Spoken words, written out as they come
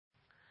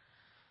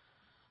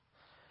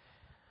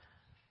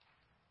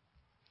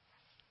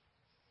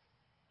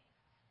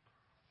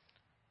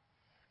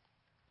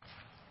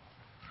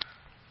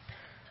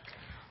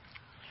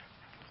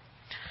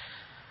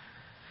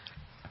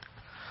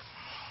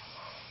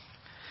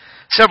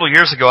Several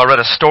years ago, I read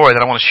a story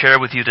that I want to share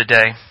with you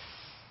today.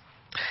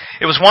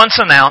 It was once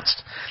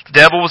announced the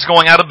devil was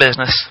going out of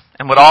business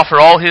and would offer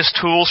all his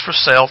tools for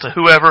sale to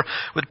whoever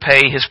would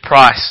pay his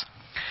price.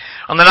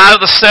 On the night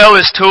of the sale,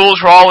 his tools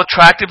were all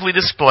attractively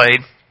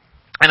displayed,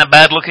 and a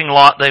bad-looking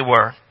lot they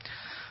were.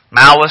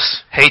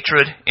 Malice,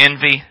 hatred,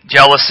 envy,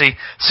 jealousy,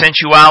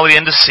 sensuality,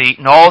 and deceit,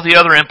 and all the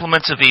other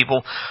implements of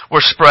evil were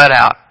spread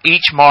out,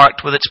 each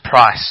marked with its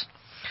price.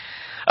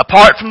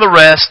 Apart from the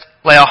rest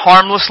lay a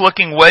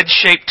harmless-looking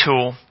wedge-shaped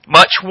tool,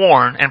 much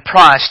worn and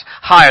priced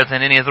higher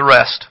than any of the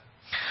rest.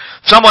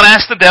 Someone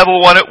asked the devil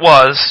what it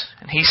was,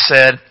 and he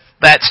said,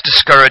 "That's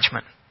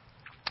discouragement."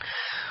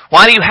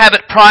 "Why do you have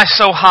it priced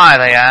so high?"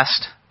 they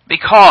asked.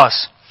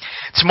 "Because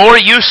it's more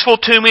useful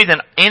to me than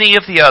any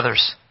of the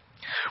others.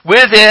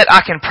 With it,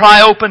 I can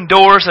pry open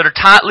doors that are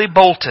tightly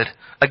bolted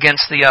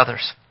against the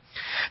others.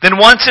 Then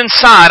once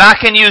inside, I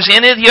can use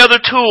any of the other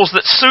tools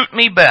that suit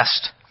me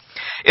best.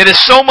 It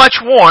is so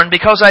much worn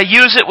because I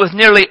use it with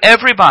nearly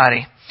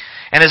everybody,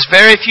 and as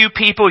very few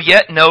people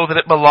yet know that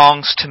it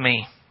belongs to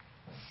me."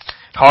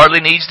 It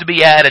hardly needs to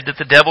be added that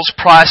the devil's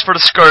price for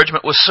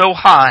discouragement was so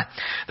high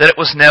that it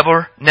was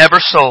never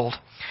sold.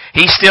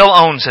 He still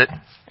owns it,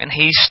 and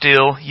he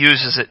still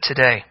uses it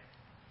today.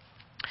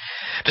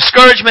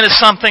 Discouragement is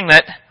something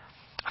that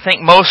I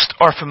think most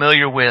are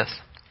familiar with.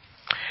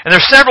 And there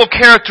are several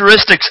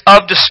characteristics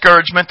of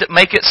discouragement that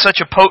make it such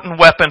a potent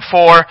weapon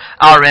for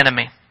our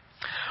enemy.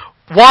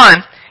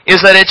 One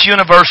is that it's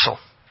universal.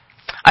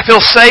 I feel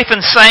safe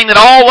in saying that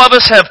all of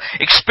us have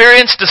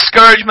experienced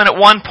discouragement at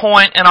one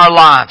point in our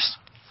lives.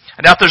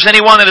 I doubt there's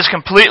anyone that has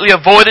completely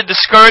avoided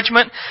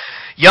discouragement,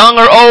 young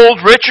or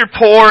old, rich or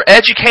poor,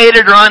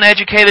 educated or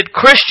uneducated,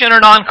 Christian or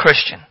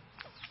non-Christian.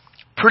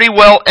 Pretty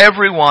well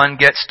everyone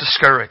gets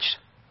discouraged.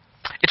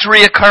 It's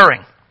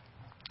reoccurring.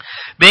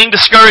 Being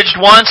discouraged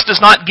once does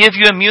not give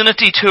you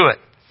immunity to it.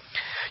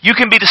 You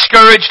can be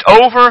discouraged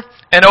over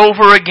and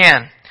over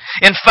again.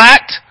 In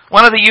fact,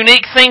 one of the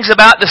unique things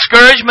about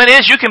discouragement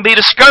is you can be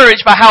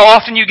discouraged by how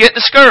often you get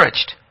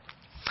discouraged.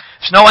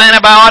 There's no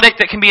antibiotic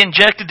that can be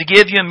injected to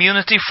give you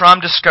immunity from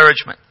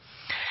discouragement.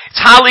 It's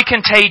highly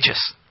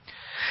contagious.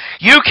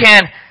 You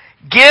can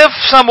give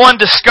someone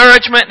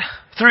discouragement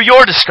through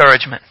your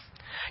discouragement.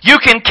 You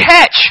can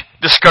catch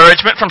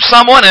discouragement from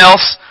someone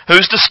else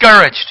who's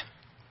discouraged.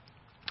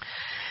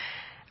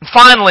 And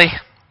finally,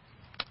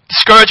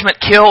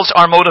 discouragement kills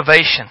our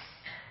motivation.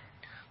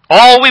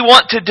 All we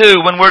want to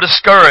do when we're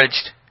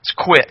discouraged is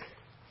quit.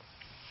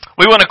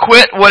 We want to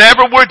quit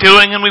whatever we're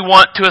doing and we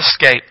want to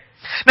escape.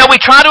 Now we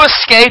try to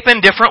escape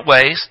in different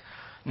ways.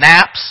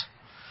 Naps,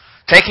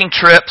 taking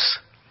trips,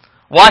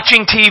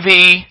 watching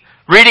TV,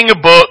 reading a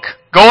book,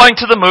 going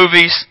to the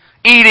movies,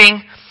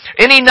 eating,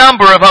 any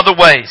number of other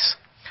ways.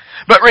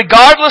 But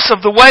regardless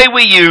of the way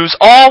we use,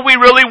 all we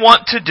really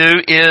want to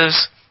do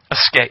is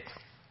escape.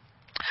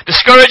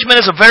 Discouragement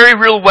is a very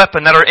real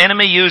weapon that our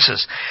enemy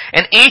uses,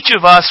 and each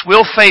of us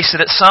will face it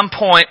at some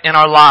point in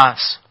our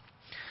lives.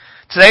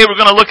 Today we're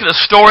going to look at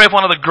a story of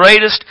one of the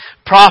greatest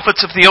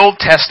prophets of the Old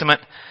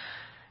Testament,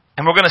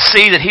 and we're going to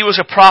see that he was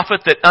a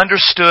prophet that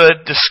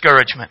understood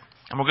discouragement.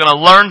 And we're going to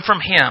learn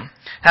from him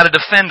how to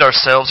defend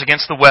ourselves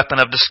against the weapon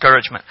of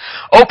discouragement.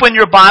 Open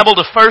your Bible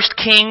to 1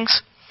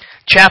 Kings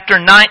chapter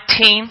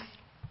 19,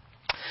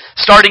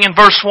 starting in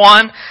verse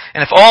 1.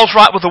 And if all's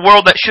right with the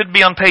world, that should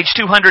be on page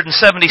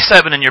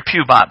 277 in your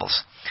pew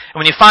Bibles. And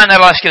when you find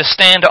that, I'll ask you to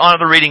stand to honor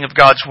the reading of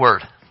God's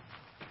Word.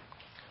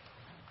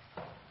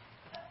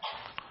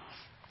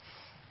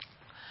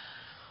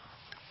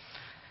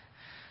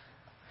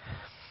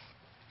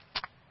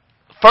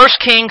 1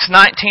 Kings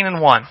 19 and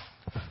 1.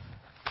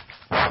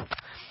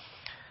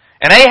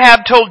 And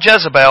Ahab told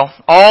Jezebel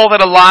all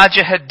that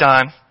Elijah had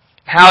done,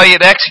 how he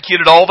had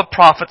executed all the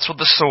prophets with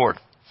the sword.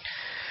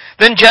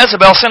 Then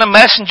Jezebel sent a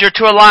messenger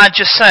to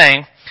Elijah,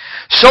 saying,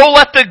 "So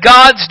let the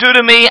gods do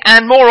to me,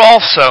 and more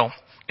also,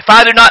 if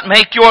I do not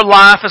make your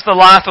life as the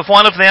life of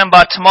one of them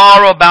by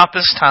tomorrow about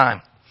this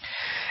time."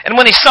 And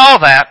when he saw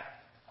that,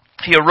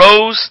 he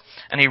arose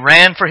and he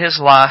ran for his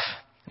life,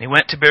 and he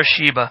went to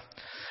Beersheba,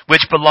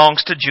 which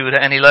belongs to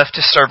Judah, and he left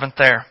his servant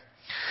there.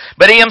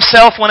 But he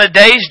himself went a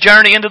day's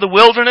journey into the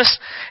wilderness,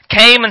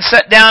 came and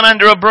sat down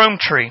under a broom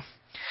tree.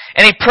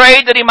 And he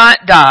prayed that he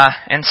might die,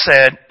 and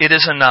said, "It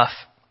is enough.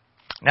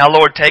 Now,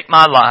 Lord, take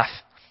my life.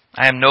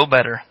 I am no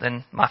better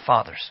than my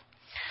fathers."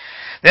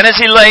 Then as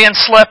he lay and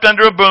slept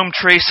under a broom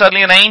tree,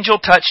 suddenly an angel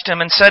touched him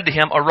and said to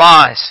him,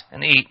 "Arise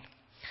and eat."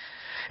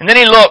 And then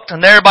he looked,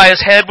 and there by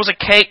his head was a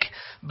cake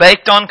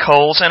baked on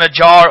coals and a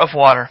jar of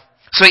water.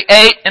 So he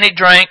ate and he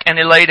drank and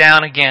he lay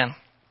down again.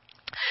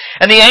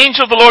 And the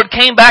angel of the Lord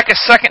came back a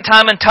second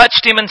time and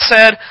touched him and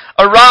said,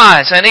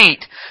 "Arise and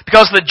eat,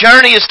 because the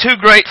journey is too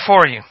great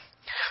for you."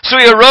 So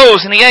he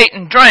arose and he ate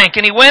and drank,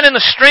 and he went in the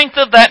strength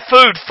of that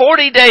food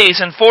 40 days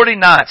and 40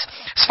 nights,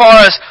 as far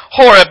as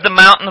Horeb, the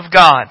mountain of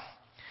God.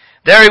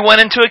 There he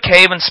went into a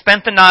cave and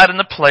spent the night in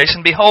the place,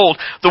 and behold,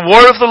 the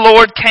word of the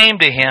Lord came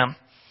to him,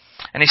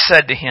 and he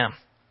said to him,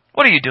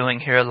 "What are you doing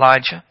here,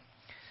 Elijah?"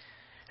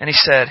 And he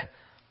said,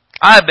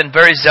 I have been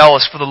very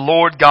zealous for the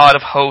Lord God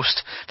of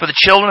hosts, for the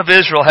children of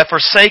Israel have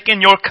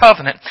forsaken your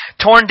covenant,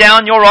 torn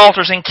down your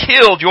altars, and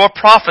killed your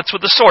prophets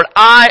with the sword.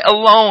 I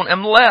alone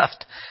am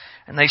left,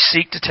 and they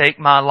seek to take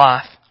my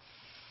life.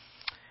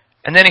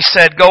 And then he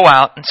said, Go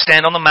out and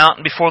stand on the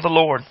mountain before the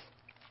Lord.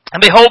 And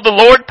behold, the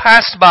Lord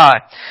passed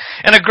by,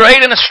 and a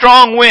great and a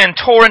strong wind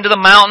tore into the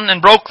mountain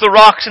and broke the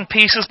rocks in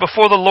pieces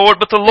before the Lord,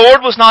 but the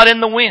Lord was not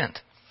in the wind.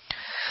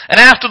 And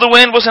after the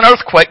wind was an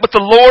earthquake, but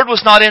the Lord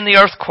was not in the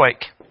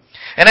earthquake.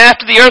 And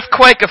after the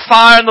earthquake, a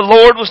fire, and the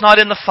Lord was not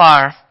in the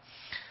fire.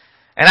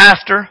 And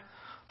after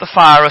the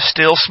fire, a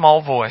still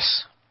small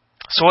voice.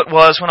 So it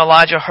was when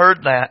Elijah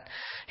heard that,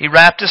 he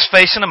wrapped his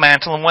face in a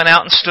mantle and went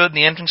out and stood in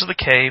the entrance of the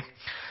cave.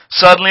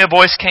 Suddenly a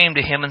voice came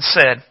to him and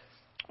said,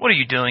 What are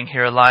you doing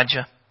here,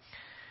 Elijah?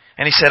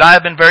 And he said, I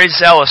have been very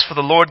zealous for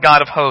the Lord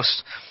God of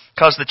hosts,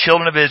 because the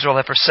children of Israel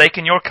have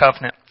forsaken your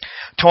covenant,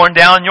 torn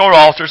down your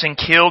altars, and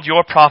killed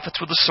your prophets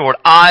with the sword.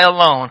 I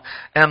alone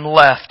am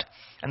left,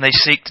 and they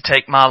seek to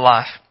take my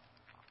life.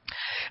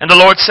 And the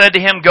Lord said to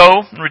him,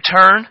 Go and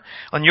return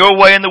on your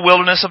way in the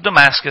wilderness of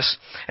Damascus.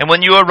 And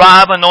when you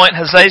arrive, anoint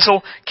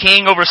Hazael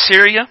king over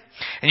Syria.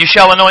 And you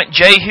shall anoint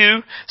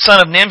Jehu,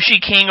 son of Nimshi,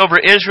 king over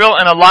Israel,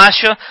 and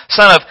Elisha,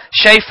 son of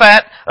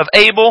Shaphat of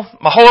Abel,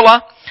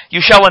 Maholah,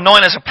 you shall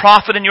anoint as a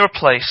prophet in your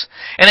place.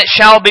 And it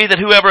shall be that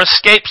whoever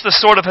escapes the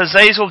sword of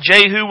Hazael,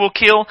 Jehu will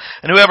kill,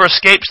 and whoever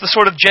escapes the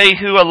sword of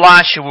Jehu,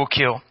 Elisha will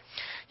kill.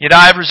 Yet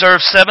I have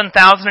reserved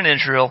 7,000 in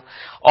Israel,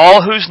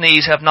 all whose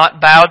knees have not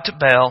bowed to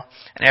Baal,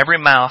 and every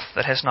mouth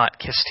that has not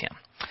kissed him.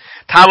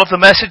 The title of the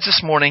message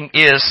this morning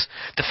is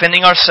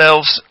Defending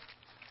Ourselves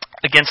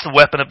Against the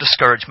Weapon of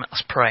Discouragement.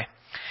 Let's pray.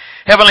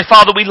 Heavenly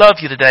Father, we love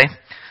you today.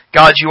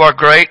 God, you are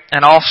great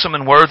and awesome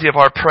and worthy of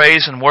our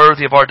praise and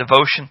worthy of our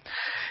devotion.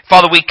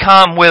 Father, we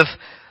come with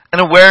an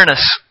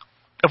awareness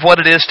of what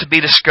it is to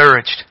be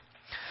discouraged.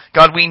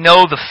 God, we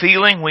know the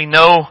feeling. We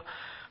know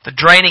the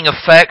draining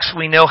effects.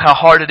 We know how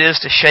hard it is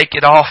to shake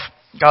it off.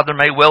 God, there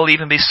may well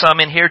even be some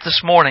in here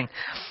this morning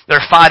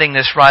that are fighting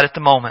this right at the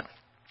moment.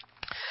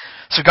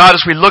 So God,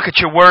 as we look at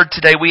your word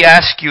today, we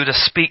ask you to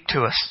speak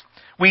to us.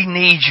 We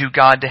need you,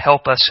 God, to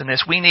help us in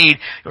this. We need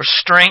your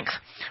strength.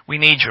 We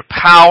need your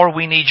power.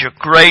 We need your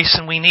grace.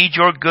 And we need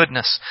your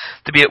goodness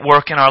to be at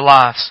work in our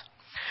lives.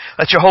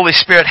 Let your Holy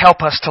Spirit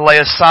help us to lay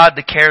aside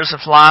the cares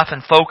of life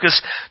and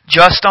focus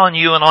just on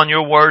you and on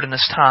your word in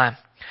this time.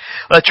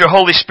 Let your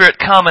Holy Spirit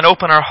come and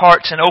open our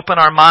hearts and open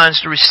our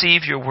minds to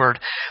receive your word,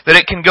 that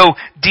it can go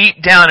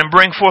deep down and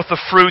bring forth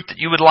the fruit that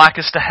you would like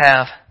us to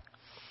have.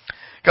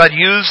 God,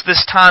 use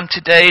this time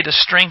today to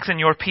strengthen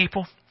your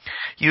people.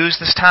 Use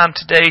this time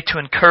today to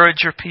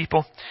encourage your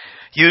people.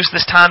 Use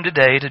this time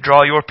today to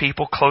draw your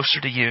people closer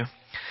to you.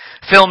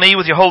 Fill me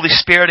with your Holy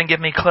Spirit and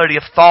give me clarity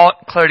of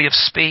thought, clarity of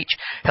speech.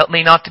 Help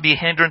me not to be a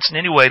hindrance in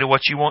any way to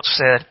what you want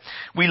said.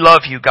 We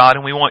love you, God,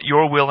 and we want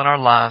your will in our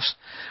lives.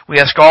 We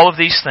ask all of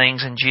these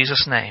things in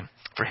Jesus' name,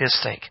 for His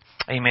sake.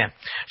 Amen.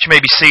 You may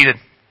be seated.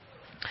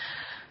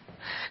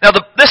 Now,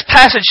 this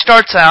passage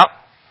starts out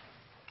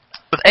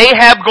with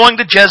Ahab going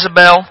to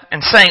Jezebel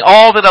and saying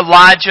all that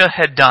Elijah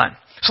had done.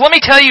 So let me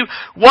tell you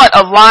what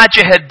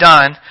Elijah had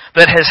done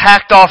that has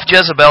hacked off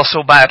Jezebel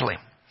so badly.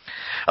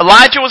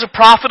 Elijah was a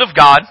prophet of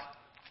God,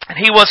 and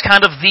he was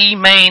kind of the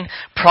main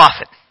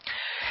prophet.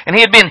 And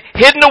he had been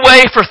hidden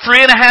away for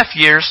 3.5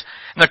 years,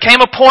 and there came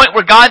a point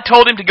where God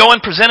told him to go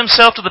and present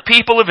himself to the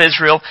people of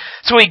Israel.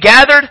 So he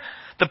gathered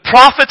the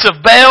prophets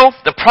of Baal,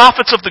 the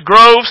prophets of the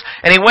groves,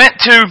 and he went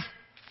to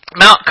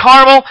Mount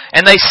Carmel,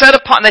 and they set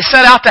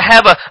out to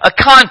have a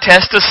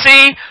contest to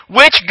see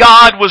which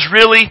God was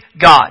really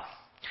God.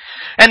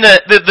 And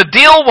the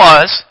deal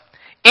was,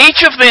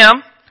 each of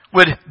them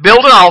would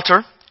build an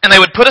altar, and they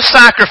would put a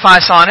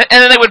sacrifice on it,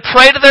 and then they would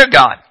pray to their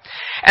God.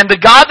 And the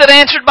God that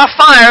answered by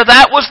fire,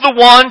 that was the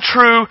one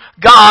true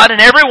God, and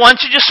everyone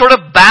should just sort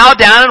of bow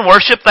down and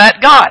worship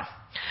that God.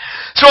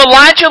 So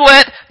Elijah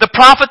let the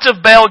prophets of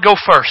Baal go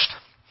first.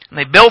 And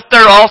they built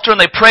their altar, and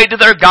they prayed to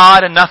their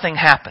God, and nothing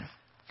happened.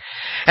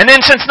 And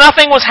then since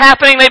nothing was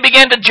happening, they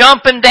began to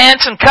jump and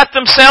dance and cut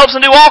themselves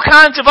and do all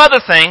kinds of other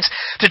things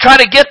to try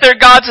to get their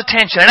God's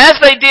attention. And as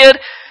they did,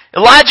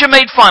 Elijah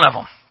made fun of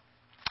them.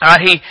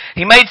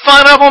 He made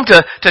fun of them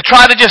to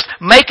try to just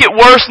make it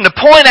worse and to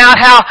point out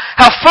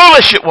how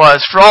foolish it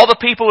was for all the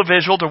people of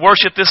Israel to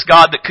worship this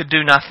God that could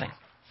do nothing.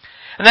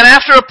 And then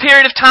after a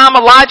period of time,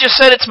 Elijah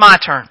said, it's my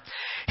turn.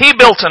 He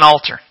built an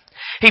altar.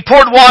 He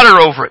poured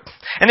water over it.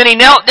 And then he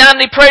knelt down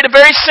and he prayed a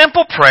very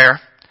simple prayer.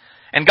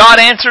 And God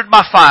answered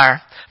by fire.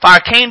 Fire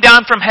came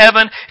down from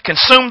heaven,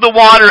 consumed the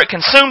water, it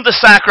consumed the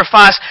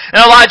sacrifice.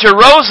 And Elijah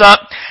rose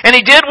up and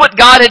he did what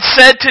God had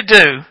said to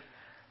do.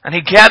 And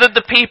he gathered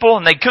the people,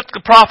 and they took the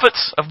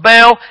prophets of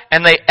Baal,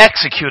 and they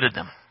executed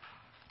them.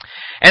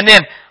 And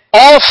then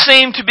all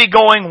seemed to be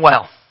going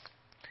well.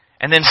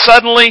 And then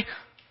suddenly,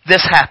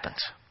 this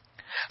happens.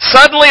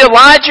 Suddenly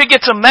Elijah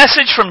gets a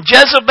message from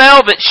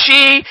Jezebel that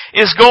she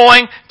is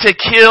going to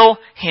kill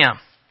him.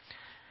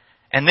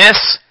 And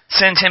this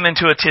sends him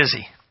into a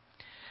tizzy.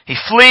 He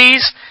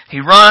flees,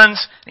 he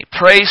runs, he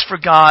prays for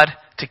God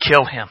to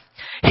kill him.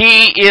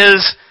 He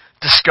is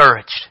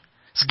discouraged.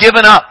 He's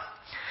given up.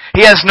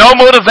 He has no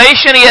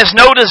motivation. He has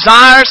no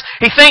desires.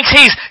 He thinks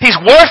he's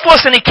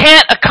worthless and he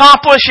can't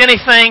accomplish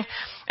anything.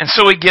 And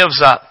so he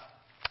gives up.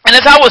 And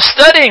as I was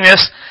studying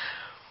this,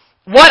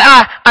 what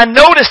I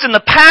noticed in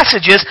the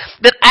passage is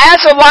that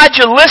as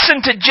Elijah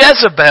listened to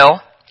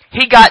Jezebel,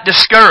 he got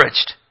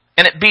discouraged.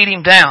 And it beat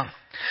him down.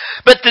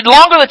 But the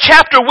longer the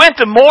chapter went,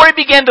 the more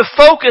he began to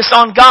focus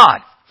on God.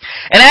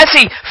 And as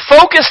he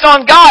focused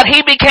on God,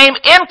 he became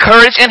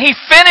encouraged and he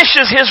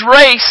finishes his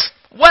race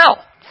well.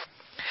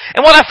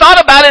 And what I thought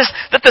about is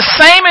that the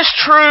same is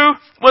true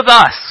with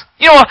us.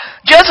 You know,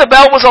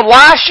 Jezebel was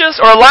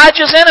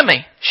Elijah's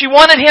enemy. She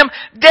wanted him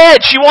dead.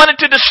 She wanted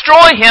to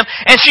destroy him.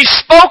 And she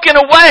spoke in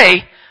a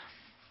way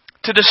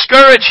to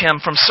discourage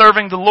him from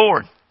serving the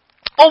Lord.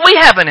 Well, we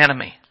have an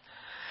enemy.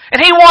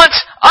 And he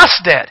wants us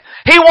dead.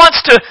 He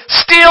wants to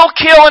steal,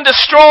 kill, and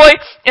destroy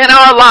in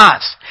our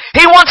lives.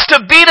 He wants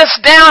to beat us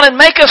down and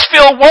make us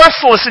feel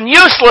worthless and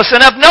useless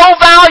and of no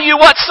value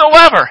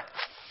whatsoever.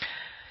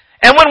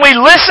 And when we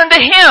listen to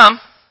him,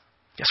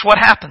 guess what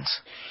happens?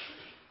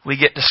 We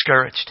get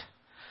discouraged.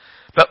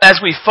 But as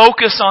we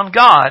focus on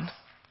God,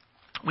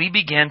 we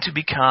begin to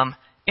become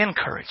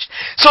encouraged.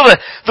 So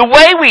the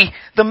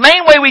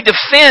main way we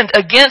defend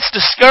against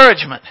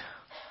discouragement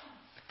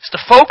is to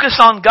focus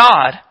on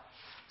God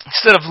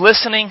instead of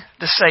listening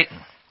to Satan.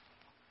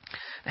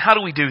 Now, how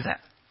do we do that?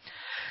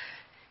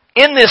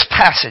 In this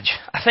passage,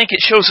 I think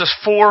it shows us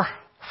four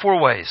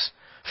ways.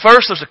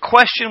 First, there's a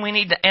question we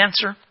need to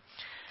answer.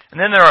 And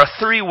then there are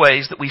 3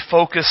 ways that we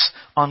focus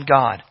on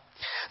God.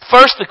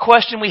 First, the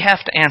question we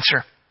have to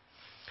answer.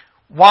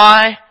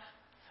 Why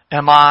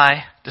am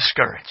I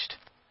discouraged?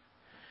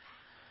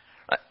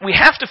 We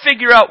have to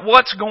figure out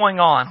what's going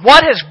on.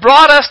 What has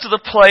brought us to the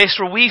place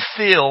where we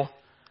feel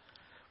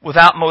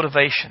without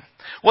motivation?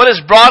 What has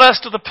brought us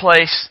to the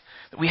place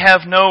that we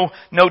have no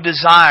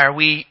desire?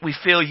 We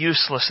feel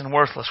useless and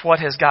worthless. What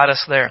has got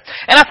us there?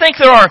 And I think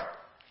there are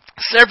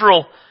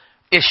several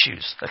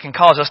issues that can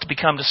cause us to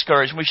become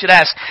discouraged. We should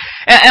ask,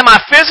 am I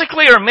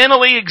physically or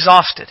mentally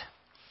exhausted?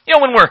 You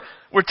know, when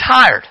we're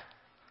tired,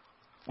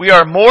 we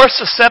are more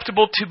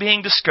susceptible to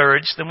being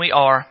discouraged than we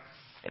are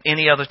at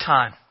any other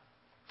time.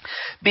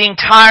 Being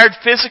tired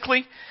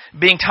physically,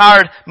 being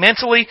tired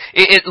mentally,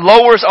 it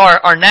lowers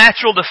our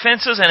natural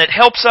defenses and it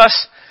helps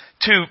us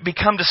to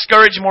become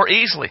discouraged more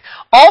easily.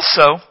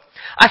 Also,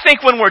 I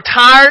think when we're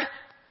tired,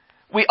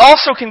 we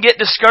also can get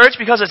discouraged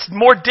because it's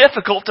more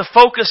difficult to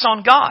focus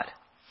on God.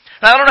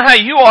 Now, I don't know how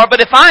you are, but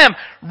if I am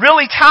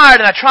really tired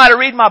and I try to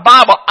read my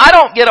Bible, I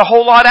don't get a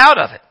whole lot out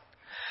of it.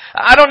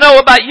 I don't know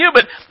about you,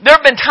 but there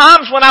have been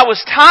times when I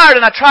was tired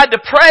and I tried to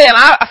pray and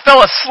I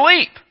fell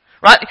asleep,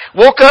 right?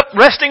 Woke up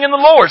resting in the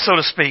Lord, so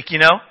to speak, you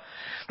know.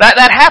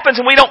 That happens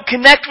and we don't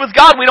connect with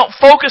God. We don't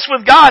focus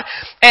with God.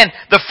 And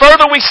the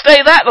further we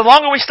stay the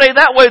longer we stay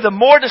that way, the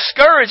more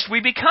discouraged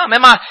we become.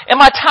 Am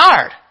I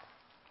tired?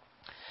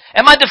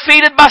 Am I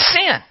defeated by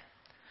sin?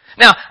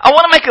 Now, I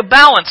want to make a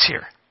balance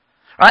here,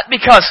 right?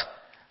 Because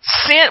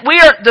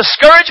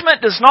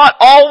discouragement does not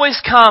always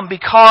come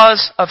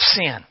because of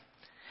sin.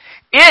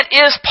 It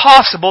is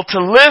possible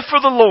to live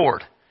for the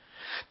Lord,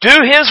 do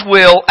His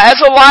will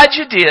as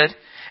Elijah did,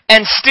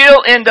 and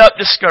still end up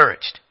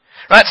discouraged.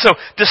 Right? So,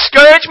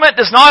 discouragement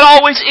does not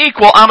always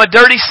equal, I'm a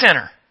dirty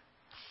sinner.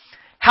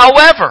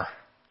 However,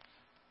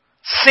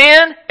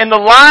 sin in the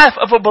life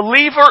of a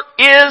believer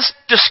is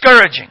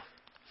discouraging.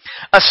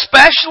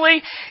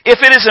 Especially if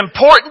it is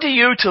important to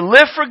you to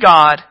live for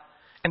God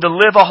and to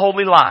live a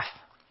holy life.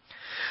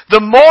 The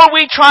more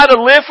we try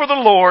to live for the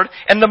Lord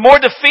and the more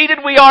defeated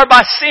we are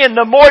by sin,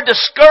 the more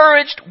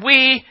discouraged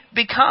we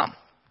become.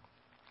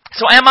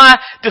 So am I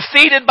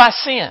defeated by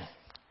sin?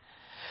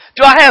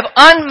 Do I have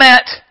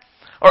unmet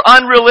or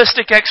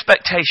unrealistic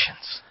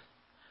expectations?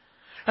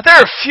 Now, there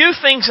are few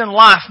things in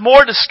life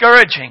more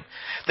discouraging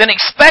than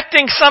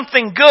expecting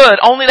something good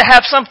only to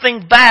have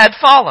something bad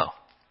follow.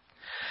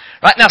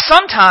 Right? Now,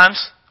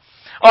 sometimes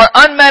our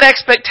unmet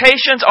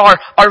expectations are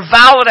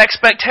valid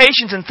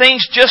expectations and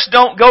things just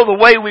don't go the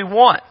way we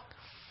want.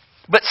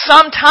 But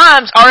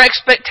sometimes our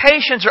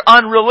expectations are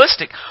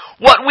unrealistic.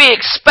 What we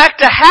expect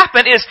to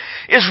happen is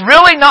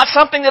really not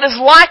something that is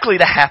likely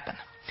to happen.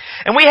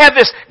 And we have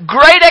this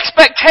great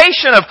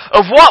expectation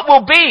of what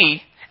will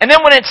be, and then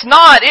when it's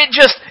not, it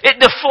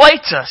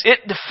deflates us.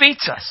 It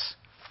defeats us.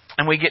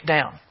 And we get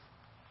down.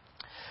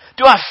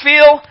 Do I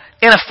feel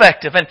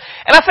ineffective? And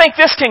I think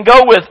this can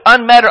go with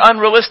unmet or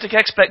unrealistic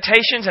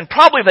expectations, and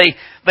probably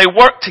they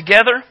work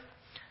together.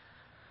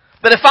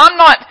 But if I'm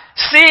not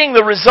seeing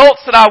the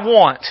results that I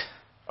want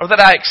or that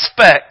I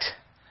expect,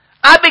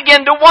 I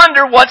begin to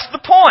wonder, what's the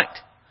point?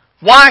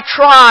 Why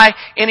try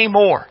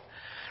anymore?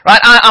 Right?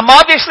 I'm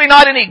obviously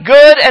not any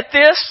good at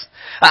this.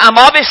 I'm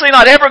obviously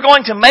not ever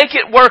going to make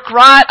it work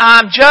right.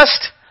 I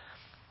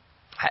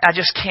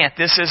just can't.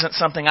 This isn't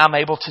something I'm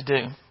able to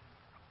do.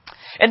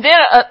 And then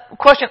a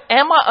question,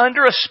 am I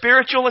under a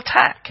spiritual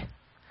attack?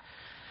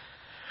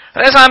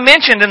 As I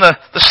mentioned in the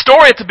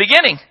story at the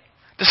beginning,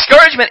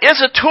 discouragement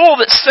is a tool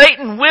that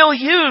Satan will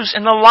use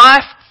in the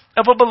life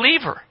of a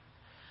believer.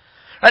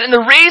 Right? And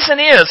the reason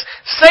is,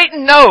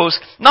 Satan knows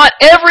not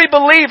every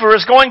believer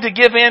is going to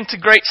give in to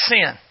great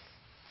sin.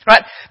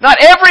 Right? Not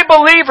every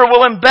believer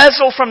will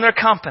embezzle from their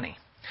company.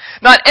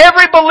 Not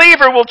every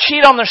believer will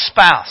cheat on their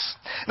spouse.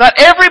 Not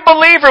every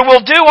believer will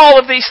do all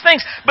of these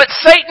things. But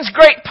Satan's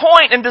great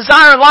point and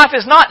desire in life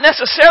is not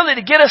necessarily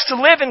to get us to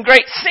live in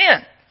great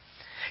sin.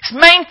 His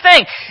main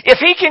thing, if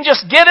he can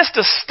just get us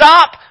to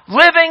stop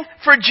living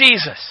for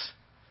Jesus,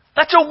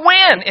 that's a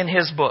win in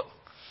his book.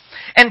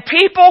 And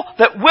people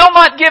that will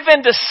not give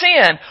in to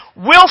sin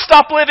will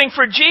stop living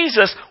for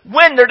Jesus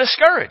when they're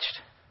discouraged.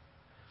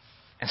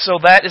 And so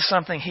that is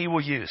something he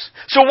will use.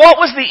 So what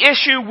was the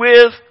issue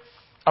with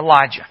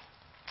Elijah?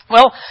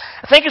 Well,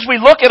 I think as we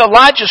look at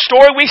Elijah's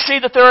story, we see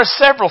that there are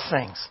several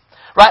things.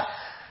 Right?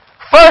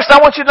 First,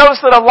 I want you to notice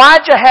that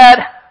Elijah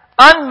had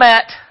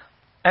unmet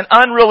and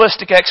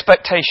unrealistic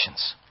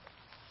expectations.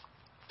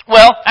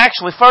 Well,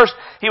 actually, first,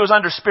 he was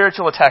under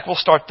spiritual attack. We'll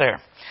start there.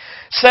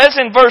 It says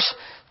in verse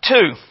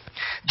 2,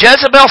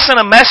 Jezebel sent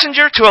a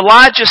messenger to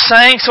Elijah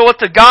saying, "So let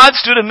the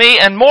gods do to me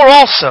and more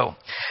also,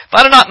 if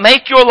I do not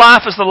make your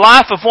life as the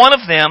life of one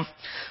of them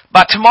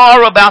by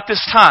tomorrow about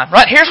this time."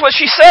 Right? Here's what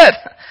she said.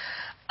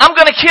 "I'm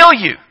going to kill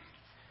you."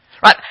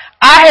 Right?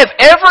 "I have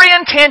every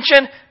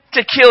intention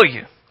to kill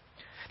you."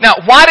 Now,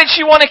 why did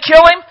she want to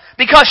kill him?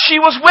 Because she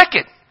was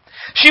wicked.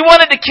 She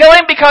wanted to kill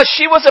him because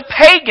she was a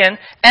pagan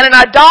and an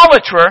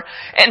idolater,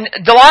 and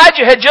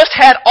Elijah had just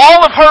had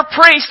all of her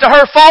priests to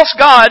her false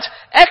gods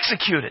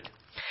executed.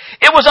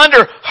 It was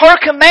under her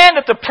command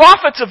that the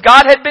prophets of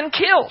God had been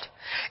killed.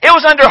 It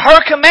was under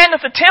her command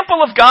that the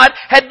temple of God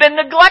had been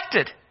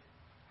neglected.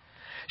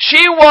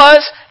 She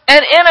was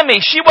an enemy.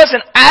 She was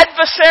an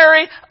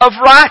adversary of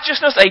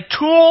righteousness, a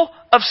tool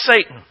of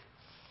Satan.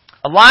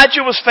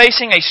 Elijah was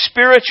facing a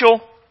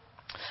spiritual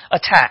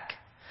attack.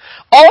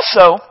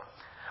 Also,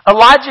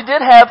 Elijah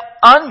did have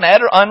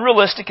unmet or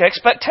unrealistic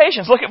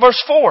expectations. Look at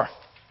verse 4.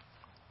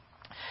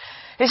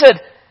 He said,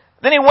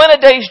 "Then he went a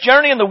day's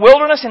journey in the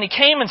wilderness, and he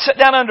came and sat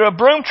down under a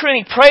broom tree,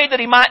 and he prayed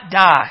that he might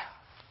die.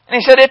 And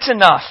he said, 'It's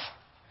enough.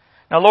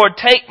 Now, Lord,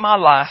 take my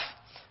life,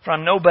 for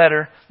I'm no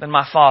better than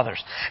my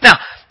fathers.'" Now,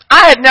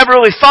 I had never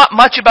really thought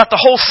much about the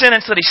whole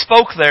sentence that he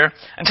spoke there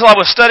until I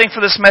was studying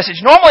for this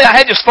message. Normally, I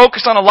had just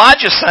focused on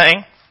Elijah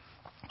saying,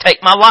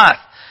 "Take my life."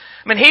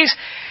 I mean,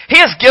 he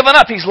has given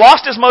up. He's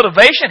lost his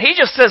motivation. He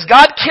just says,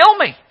 "God, kill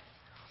me."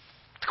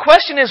 The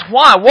question is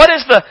why? What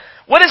is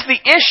the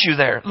issue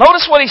there?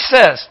 Notice what he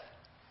says.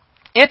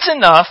 "It's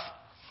enough.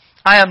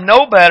 I am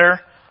no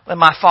better than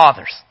my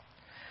fathers."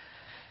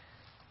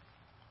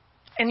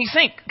 And you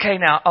think, okay,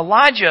 now,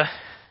 Elijah,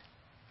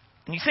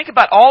 and you think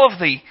about all of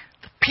the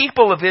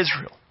people of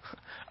Israel,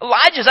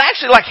 Elijah's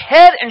actually like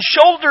head and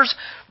shoulders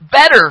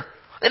better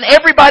than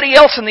everybody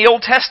else in the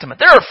Old Testament.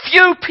 There are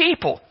few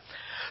people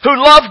who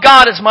love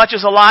God as much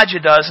as Elijah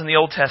does in the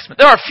Old Testament.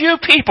 There are few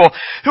people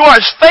who are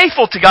as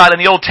faithful to God in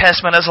the Old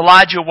Testament as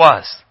Elijah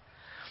was.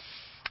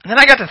 And then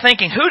I got to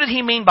thinking, who did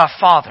he mean by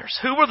fathers?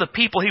 Who were the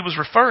people he was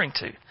referring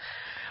to?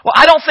 Well,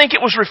 I don't think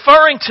it was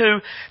referring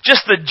to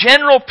just the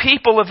general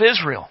people of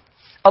Israel.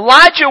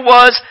 Elijah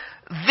was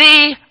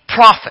the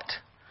prophet.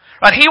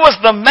 Right? He was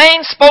the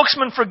main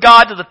spokesman for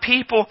God to the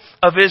people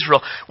of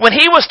Israel. When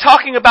he was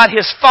talking about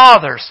his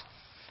fathers,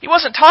 he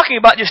wasn't talking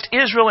about just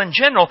Israel in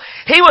general.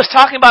 He was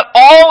talking about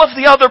all of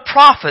the other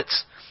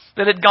prophets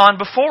that had gone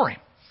before him.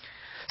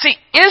 See,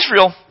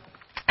 Israel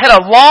had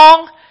a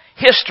long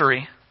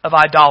history of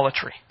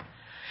idolatry.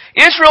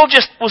 Israel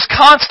just was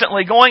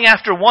constantly going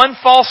after one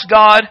false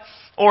god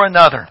or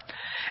another.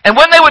 And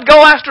when they would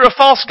go after a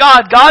false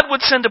god, God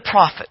would send a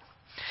prophet.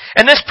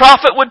 And this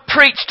prophet would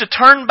preach to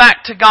turn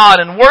back to God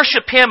and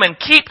worship Him and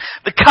keep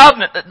the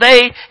covenant that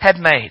they had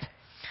made.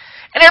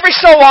 And every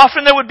so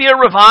often there would be a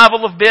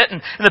revival of bit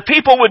and the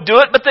people would do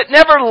it, but that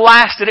never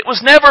lasted. It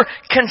was never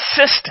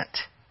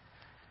consistent.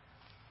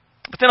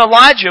 But then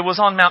Elijah was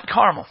on Mount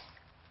Carmel.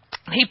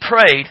 And he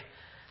prayed.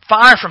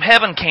 Fire from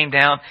heaven came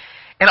down.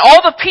 And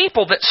all the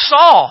people that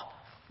saw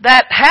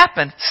that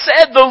happen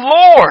said, "The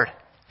Lord,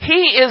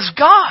 He is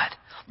God.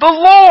 The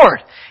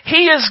Lord,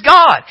 He is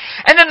God."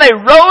 And then they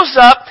rose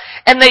up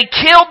and they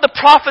killed the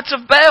prophets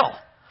of Baal.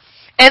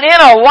 And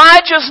in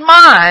Elijah's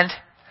mind,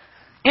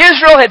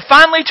 Israel had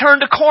finally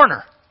turned a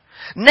corner.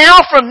 Now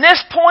from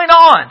this point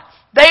on,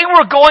 they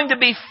were going to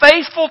be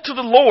faithful to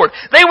the Lord.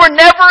 They were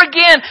never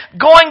again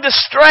going to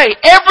stray.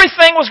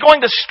 Everything was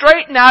going to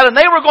straighten out and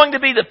they were going to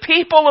be the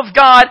people of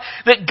God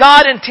that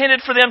God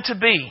intended for them to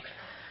be.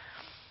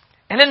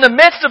 And in the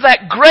midst of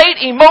that great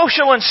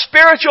emotional and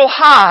spiritual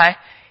high,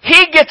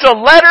 he gets a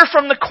letter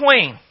from the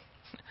queen.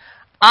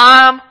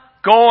 "I'm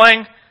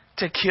going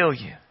to kill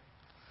you."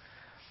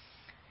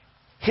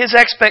 His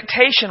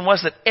expectation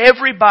was that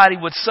everybody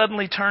would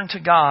suddenly turn to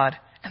God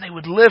and they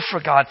would live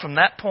for God from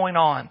that point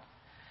on.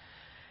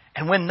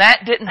 And when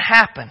that didn't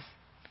happen,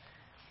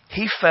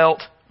 he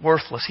felt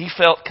worthless. He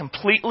felt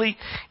completely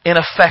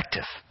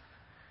ineffective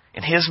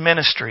in his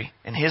ministry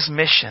and his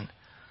mission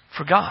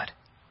for God.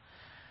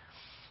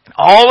 And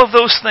all of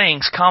those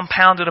things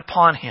compounded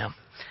upon him,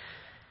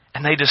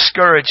 and they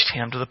discouraged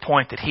him to the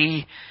point that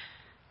he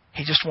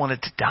He just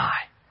wanted to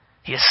die.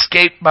 He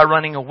escaped by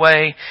running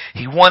away.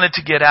 He wanted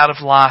to get out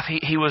of life.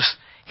 He was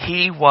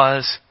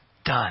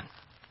done.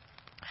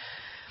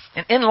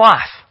 And in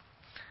life,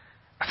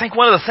 I think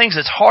one of the things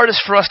that's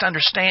hardest for us to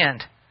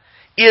understand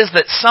is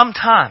that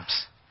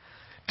sometimes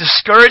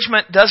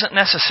discouragement doesn't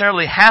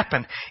necessarily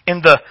happen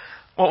in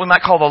what we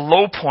might call the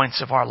low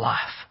points of our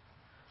life.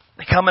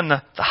 They come in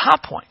the high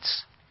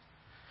points.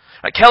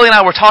 Like Kelly and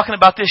I were talking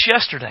about this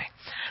yesterday.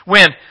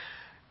 When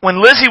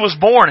Lizzie was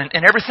born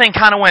and everything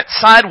kind of went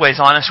sideways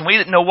on us and we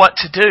didn't know what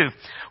to do,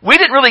 we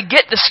didn't really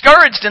get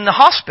discouraged in the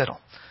hospital.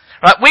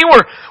 Right? We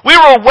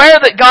were aware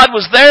that God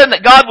was there and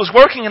that God was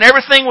working and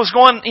everything was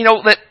going,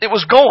 that it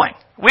was going.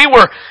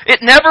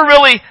 It never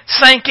really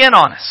sank in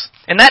on us.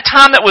 In that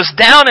time that was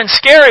down and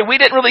scary, we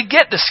didn't really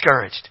get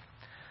discouraged.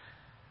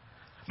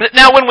 But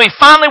now when we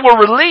finally were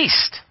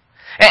released,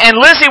 and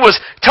Lizzie was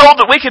told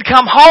that we could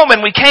come home,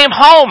 and we came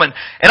home, and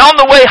on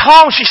the way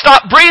home she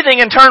stopped breathing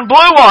and turned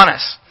blue on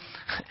us.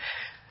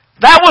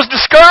 That was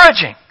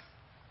discouraging.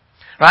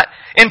 Right?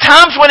 In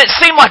times when it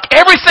seemed like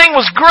everything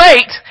was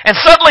great, and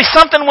suddenly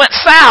something went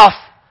south,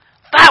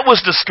 that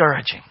was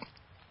discouraging.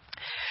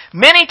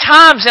 Many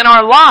times in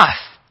our life,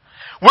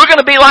 we're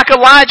going to be like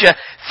Elijah.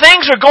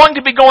 Things are going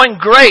to be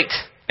going great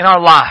in our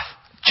life.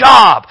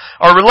 Job,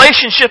 our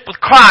relationship with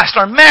Christ,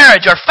 our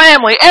marriage, our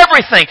family,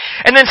 everything.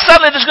 And then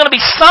suddenly there's going to be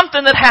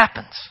something that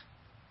happens.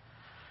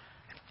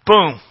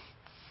 Boom.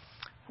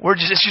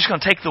 It's just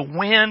going to take the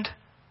wind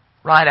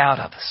right out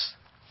of us.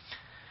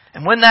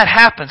 And when that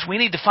happens, we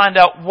need to find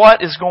out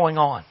what is going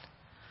on.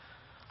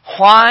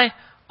 Why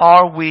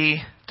are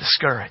we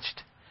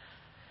discouraged?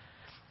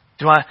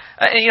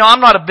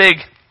 I'm not a big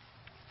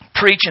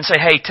preach and say,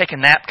 hey, take a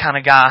nap kind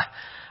of guy.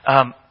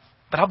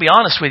 But I'll be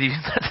honest with you,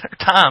 there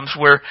are times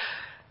where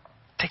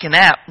take a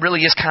nap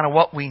really is kind of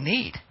what we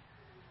need.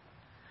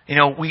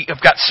 We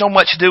have got so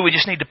much to do, we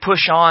just need to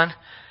push on.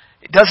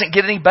 It doesn't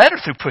get any better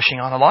through pushing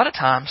on. A lot of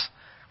times,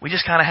 we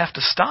just kind of have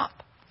to stop.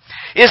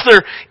 Is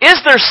there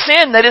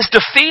sin that is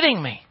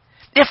defeating me?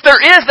 If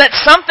there is,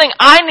 that's something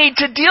I need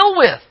to deal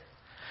with.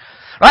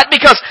 Right?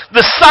 Because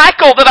the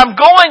cycle that I'm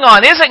going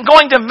on isn't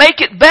going to make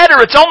it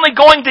better. It's only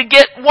going to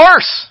get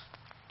worse.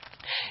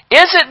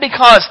 Is it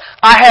because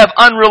I have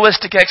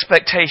unrealistic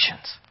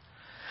expectations?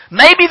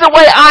 Maybe the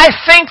way I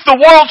think the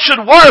world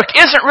should work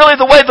isn't really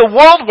the way the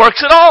world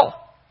works at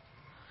all.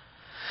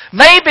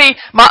 Maybe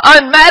my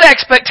unmet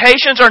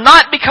expectations are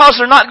not because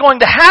they're not going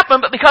to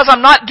happen, but because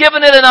I'm not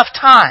giving it enough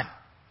time.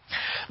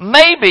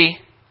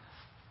 Maybe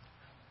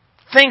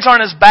things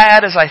aren't as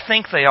bad as I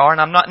think they are,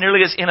 and I'm not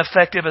nearly as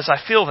ineffective as I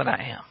feel that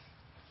I am.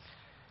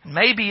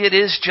 Maybe it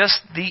is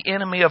just the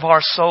enemy of our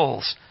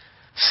souls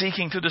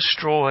seeking to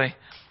destroy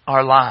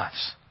our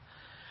lives.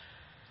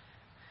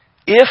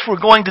 If we're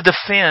going to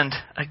defend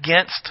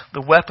against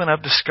the weapon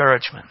of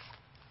discouragement,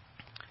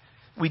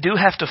 we do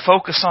have to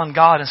focus on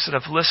God instead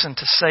of listen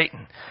to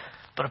Satan.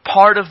 But a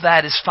part of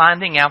that is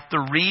finding out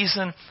the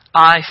reason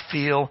I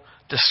feel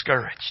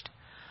discouraged.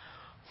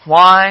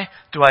 Why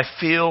do I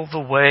feel the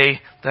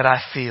way that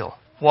I feel?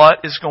 What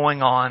is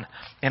going on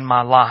in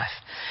my life?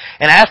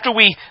 And after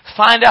we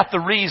find out the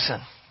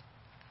reason,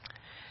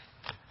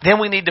 then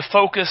we need to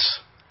focus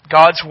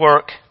God's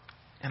work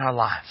in our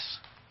lives.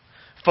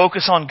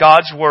 Focus on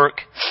God's work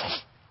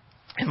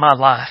in my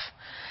life.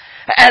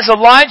 As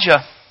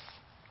Elijah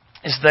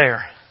is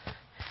there,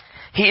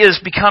 he is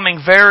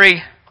becoming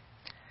very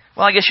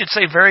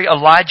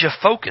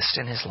Elijah-focused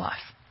in his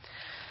life.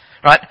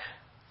 Right?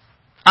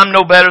 I'm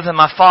no better than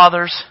my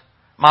fathers.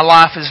 My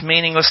life is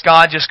meaningless.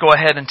 God, just go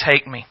ahead and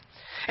take me.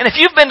 And if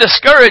you've been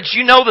discouraged,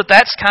 you know that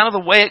that's kind of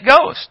the way it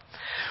goes.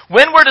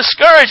 When we're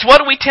discouraged, what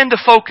do we tend to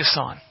focus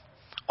on?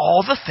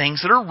 All the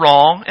things that are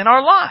wrong in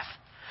our life.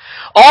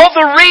 All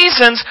the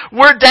reasons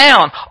we're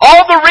down.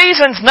 All the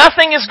reasons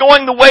nothing is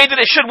going the way that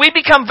it should. We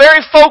become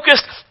very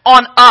focused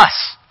on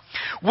us.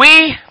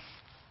 We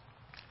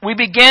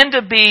begin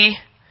to be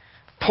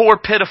poor,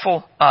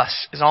 pitiful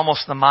us is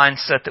almost the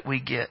mindset that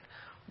we get.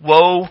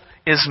 Woe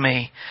is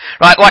me.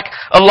 Right? Like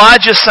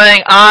Elijah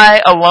saying,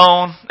 I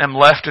alone am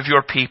left of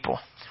your people.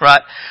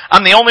 Right?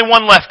 I'm the only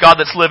one left, God,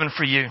 that's living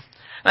for you.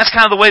 And that's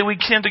kind of the way we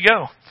tend to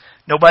go.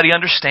 Nobody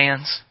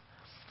understands.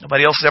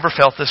 Nobody else has ever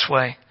felt this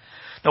way.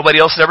 Nobody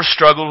else has ever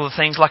struggled with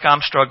things like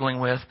I'm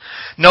struggling with.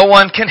 No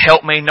one can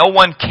help me. No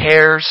one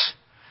cares.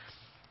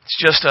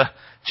 It's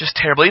just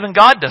terrible. Even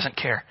God doesn't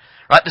care.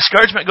 Right?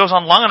 Discouragement goes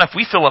on long enough,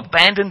 we feel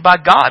abandoned by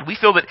God. We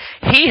feel that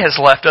He has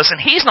left us and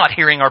He's not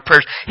hearing our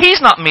prayers.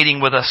 He's not meeting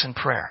with us in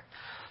prayer.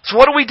 So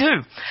what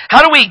do?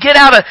 How do we get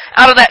out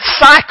of that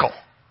cycle?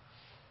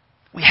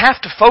 We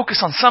have to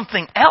focus on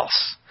something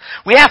else.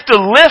 We have to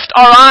lift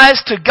our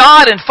eyes to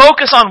God and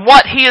focus on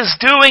what He is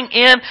doing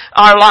in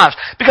our lives.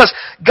 Because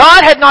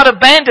God had not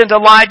abandoned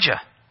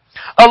Elijah.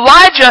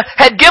 Elijah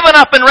had given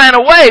up and ran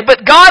away,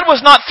 but God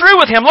was not through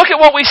with him. Look at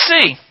what we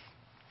see.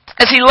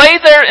 As he lay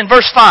there in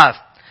verse 5.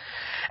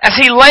 As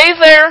he lay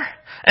there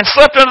and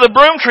slept under the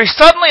broom tree,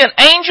 suddenly an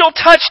angel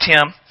touched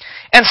him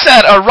and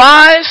said,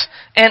 Arise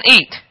and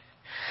eat.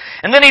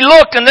 And then he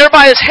looked, and there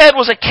by his head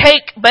was a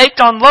cake baked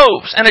on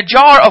loaves and a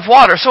jar of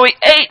water. So he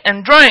ate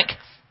and drank,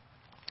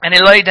 and he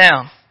lay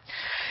down.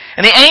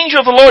 And the angel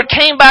of the Lord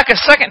came back a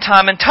second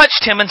time and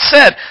touched him and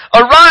said,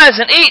 "Arise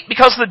and eat,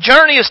 because the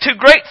journey is too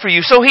great for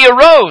you." So he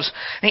arose,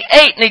 and he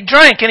ate and he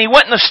drank, and he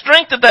went in the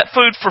strength of that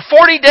food for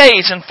 40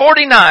 days and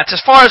 40 nights,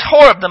 as far as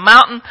Horeb, the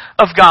mountain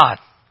of God.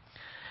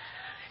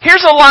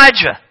 Here's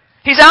Elijah.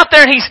 He's out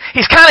there and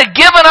he's kind of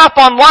given up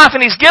on life,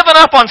 and he's given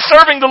up on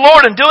serving the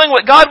Lord and doing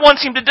what God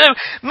wants him to do.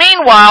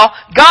 Meanwhile,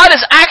 God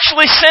is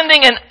actually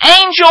sending an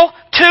angel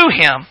to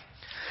him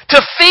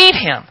to feed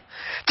him,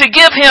 to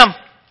give him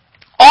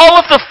all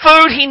of the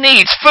food he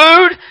needs,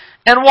 food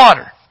and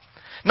water.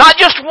 Not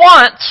just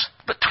once,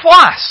 but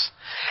twice.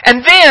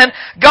 And then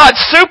God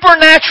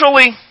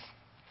supernaturally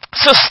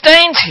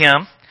sustains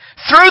him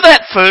through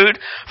that food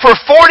for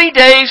 40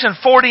 days and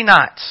 40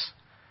 nights.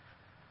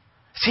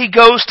 He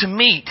goes to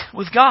meet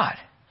with God.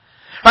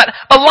 Right?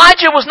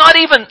 Elijah was not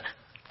even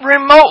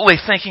remotely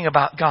thinking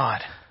about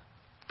God.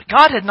 But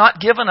God had not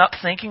given up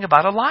thinking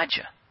about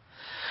Elijah.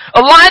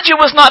 Elijah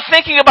was not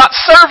thinking about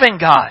serving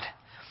God.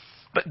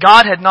 But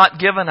God had not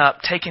given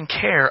up taking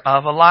care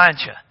of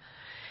Elijah.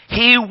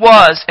 He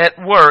was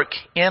at work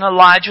in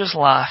Elijah's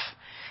life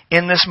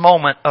in this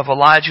moment of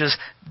Elijah's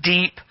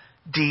deep,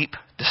 deep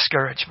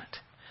discouragement.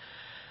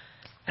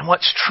 And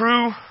what's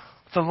true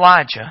of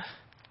Elijah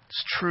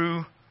is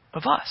true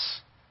of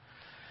us.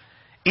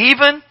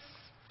 Even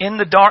in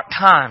the dark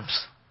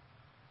times,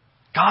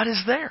 God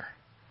is there.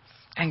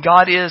 And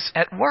God is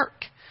at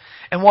work.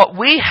 And what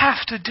we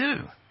have to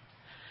do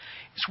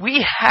is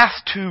we have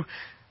to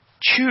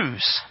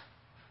choose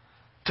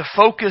to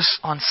focus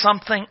on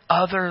something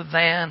other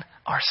than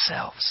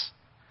ourselves.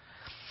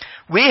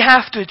 We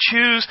have to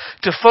choose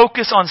to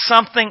focus on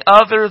something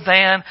other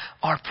than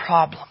our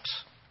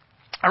problems.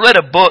 I read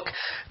a book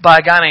by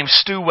a guy named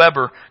Stu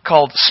Weber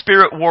called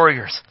Spirit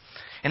Warriors.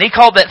 And he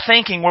called that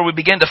thinking where we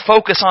begin to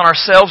focus on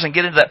ourselves and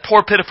get into that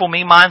poor, pitiful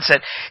me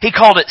mindset. He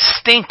called it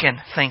stinking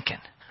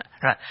thinking.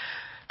 Right?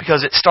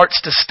 Because it starts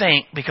to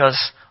stink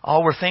because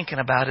all we're thinking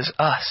about is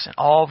us and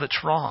all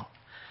that's wrong.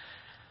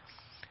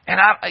 And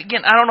I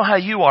don't know how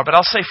you are, but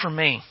I'll say for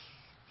me,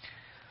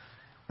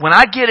 when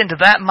I get into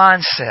that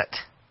mindset,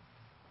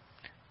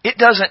 it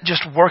doesn't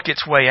just work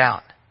its way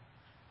out.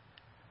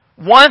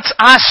 Once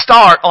I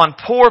start on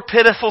poor,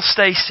 pitiful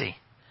Stacy,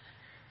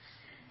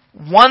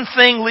 one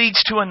thing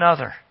leads to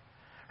another.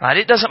 Right?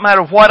 It doesn't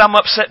matter what I'm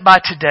upset by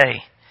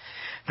today.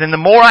 Then the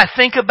more I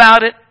think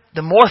about it,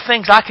 the more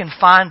things I can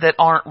find that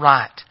aren't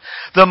right.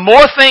 The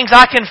more things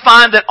I can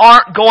find that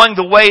aren't going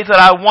the way that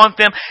I want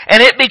them.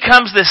 And it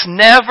becomes this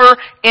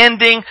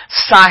never-ending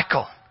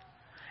cycle.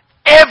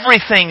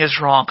 Everything is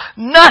wrong.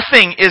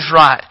 Nothing is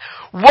right.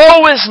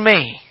 Woe is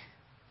me.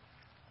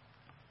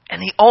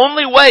 And the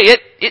only way,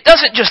 it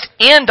doesn't just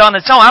end on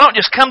its own. I don't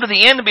just come to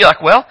the end and be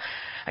like, well,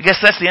 I guess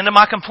that's the end of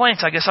my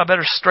complaints. I guess I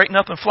better straighten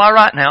up and fly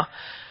right now.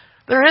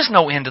 There is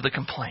no end to the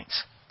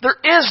complaints. There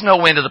is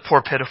no end to the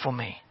poor, pitiful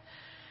me.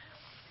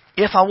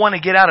 If I want to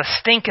get out of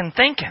stinking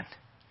thinking,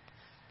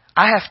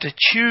 I have to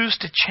choose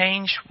to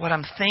change what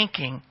I'm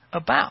thinking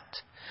about.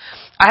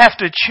 I have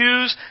to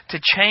choose to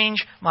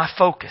change my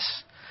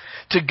focus.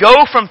 To go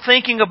from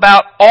thinking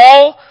about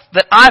all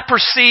that I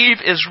perceive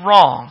is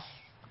wrong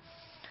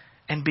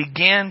and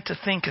begin to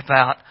think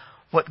about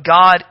what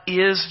God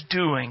is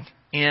doing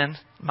in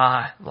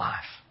my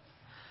life.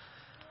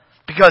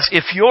 Because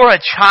if you're a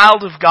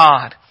child of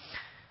God,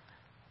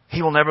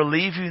 He will never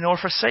leave you nor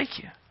forsake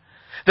you.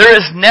 There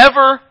is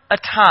never a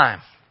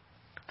time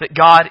that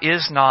God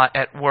is not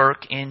at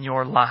work in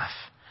your life.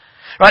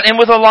 Right? And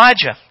with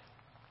Elijah,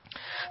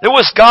 there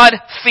was God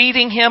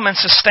feeding him and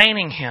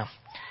sustaining him.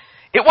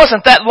 It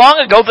wasn't that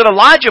long ago that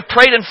Elijah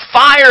prayed and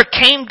fire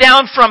came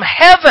down from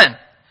heaven.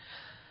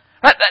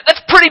 Right?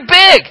 That's pretty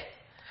big.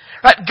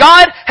 Right?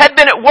 God had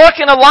been at work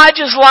in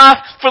Elijah's life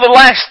for the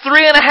last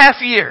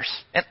 3.5 years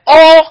in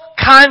all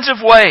kinds of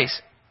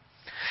ways.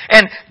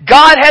 And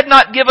God had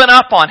not given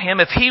up on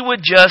him if he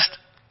would just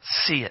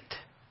see it.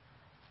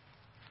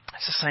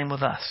 It's the same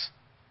with us.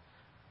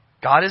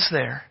 God is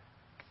there.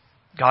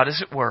 God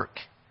is at work.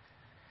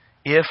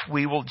 If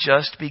we will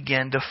just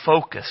begin to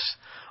focus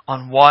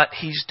on what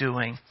He's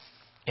doing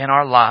in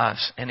our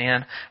lives and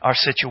in our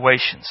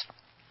situations.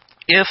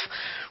 If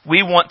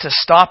we want to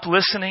stop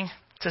listening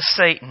to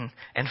Satan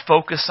and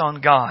focus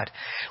on God,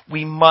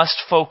 we must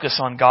focus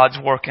on God's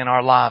work in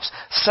our lives.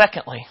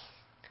 Secondly,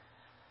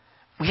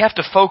 we have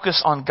to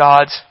focus on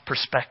God's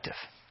perspective.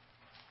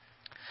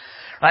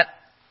 Right?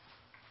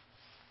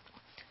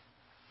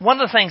 One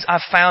of the things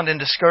I've found in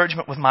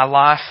discouragement with my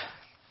life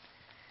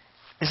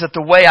is that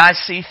the way I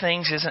see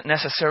things isn't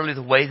necessarily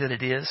the way that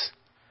it is.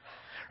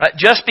 Right?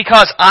 Just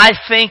because I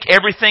think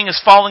everything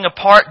is falling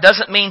apart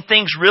doesn't mean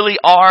things really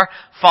are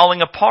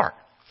falling apart.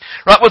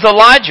 Right? With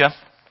Elijah,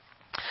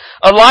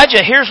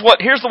 here's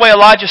the way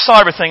Elijah saw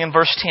everything in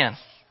verse 10.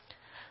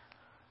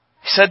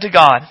 He said to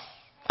God,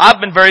 I've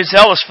been very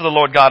zealous for the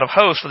Lord God of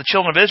hosts, for the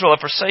children of Israel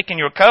have forsaken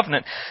your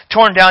covenant,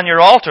 torn down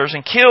your altars,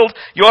 and killed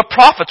your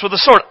prophets with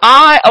the sword.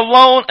 I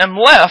alone am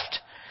left,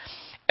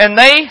 and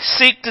they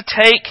seek to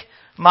take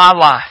my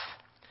life.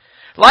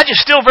 Elijah's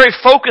still very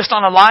focused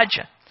on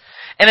Elijah.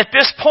 And at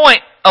this point,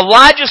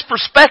 Elijah's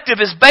perspective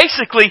is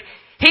basically,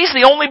 he's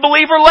the only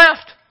believer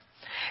left.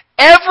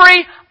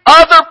 Every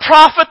other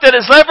prophet that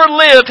has ever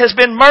lived has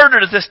been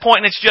murdered at this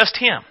point, and it's just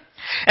him.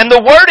 And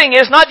the wording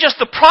is not just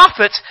the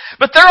prophets,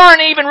 but there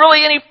aren't even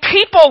really any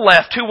people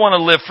left who want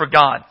to live for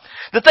God.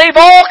 That they've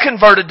all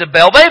converted to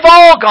Baal. They've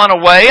all gone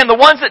away, and the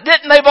ones that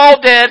didn't, they've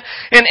all dead.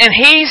 And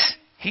he's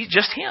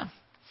just him.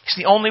 He's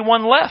the only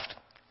one left.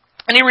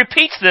 And he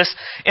repeats this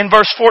in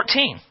verse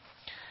 14.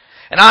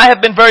 And I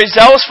have been very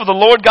zealous for the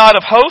Lord God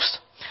of hosts,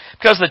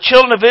 because the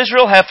children of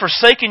Israel have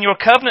forsaken your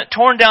covenant,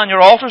 torn down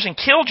your altars, and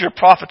killed your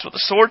prophets with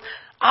the sword.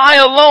 I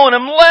alone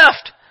am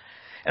left,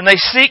 and they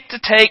seek to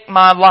take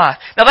my life.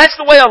 Now that's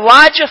the way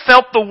Elijah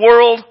felt the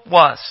world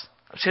was.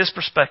 That's his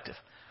perspective.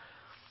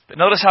 But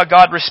notice how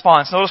God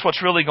responds. Notice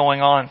what's really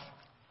going on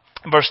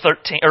in verse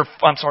 15.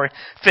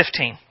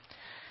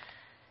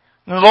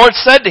 And the Lord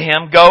said to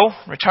him, Go,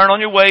 return on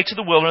your way to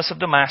the wilderness of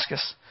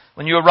Damascus.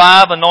 When you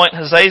arrive, anoint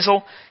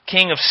Hazael,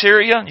 king of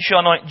Syria. You shall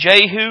anoint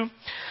Jehu,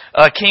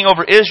 king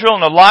over Israel,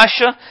 and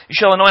Elisha. You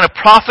shall anoint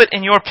a prophet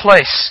in your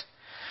place.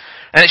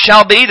 And it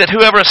shall be that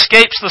whoever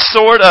escapes the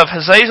sword of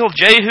Hazael,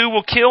 Jehu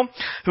will kill.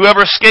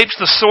 Whoever escapes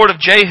the sword of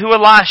Jehu,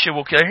 Elisha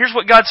will kill. Here's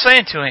what God's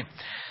saying to him.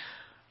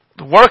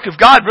 The work of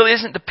God really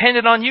isn't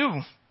dependent on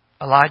you,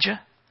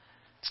 Elijah.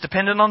 It's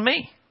dependent on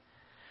me.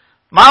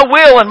 My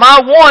will and my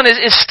want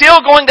is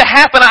still going to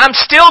happen. I'm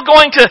still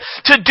going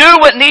to do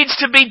what needs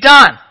to be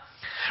done.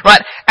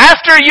 Right?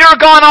 After you're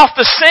gone off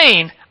the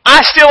scene,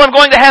 I still am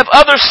going to have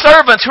other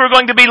servants who are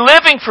going to be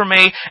living for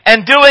me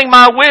and doing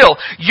my will.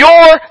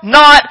 You're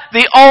not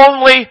the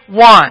only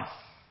one.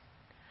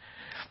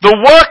 The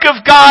work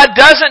of God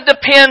doesn't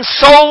depend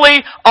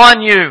solely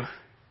on you.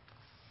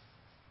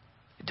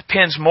 It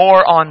depends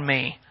more on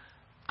me.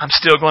 I'm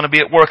still going to be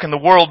at work in the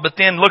world. But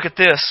then look at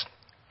this.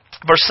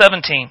 Verse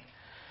 18.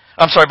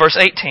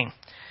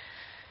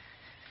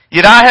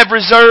 Yet I have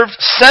reserved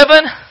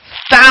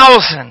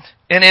 7,000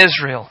 in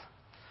Israel,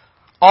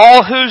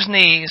 all whose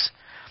knees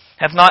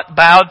have not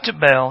bowed to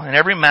Baal, and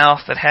every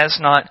mouth that has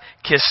not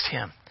kissed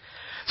him.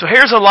 So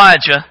here's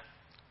Elijah.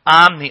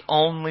 I'm the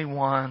only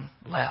one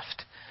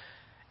left.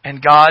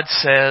 And God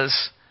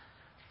says,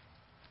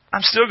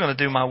 I'm still going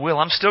to do my will.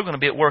 I'm still going to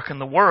be at work in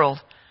the world.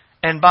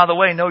 And by the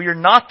way, no, you're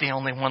not the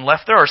only one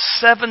left. There are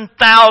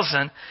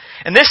 7,000.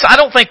 And I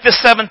don't think this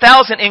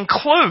 7,000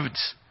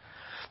 includes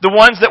the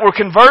ones that were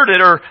converted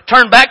or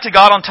turned back to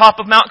God on top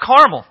of Mount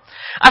Carmel.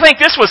 I think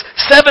this was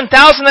 7,000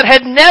 that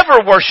had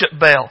never worshipped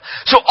Baal.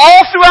 So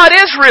all throughout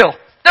Israel,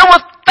 there were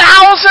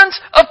thousands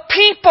of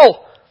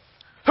people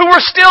who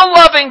were still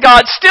loving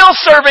God, still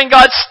serving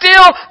God,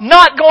 still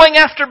not going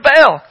after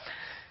Baal.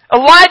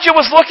 Elijah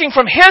was looking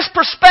from his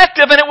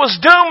perspective, and it was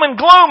doom and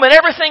gloom and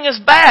everything is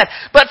bad.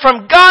 But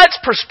from God's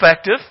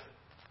perspective,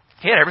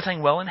 he had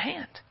everything well in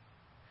hand.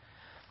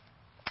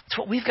 That's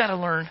what we've got to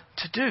learn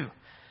to do.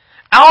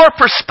 Our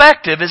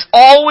perspective is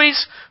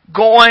always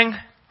going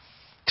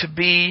to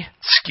be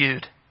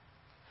skewed.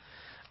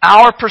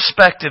 Our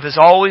perspective is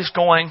always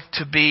going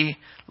to be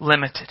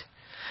limited.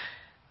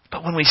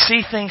 But when we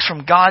see things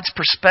from God's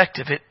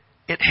perspective,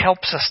 it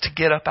helps us to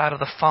get up out of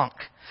the funk.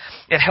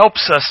 It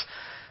helps us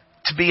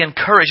to be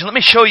encouraged. And let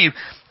me show you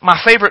my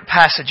favorite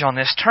passage on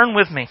this. Turn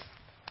with me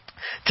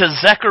to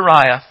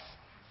Zechariah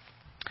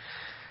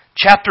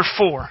chapter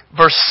 4,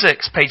 verse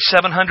 6, page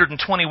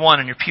 721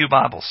 in your pew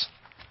Bibles.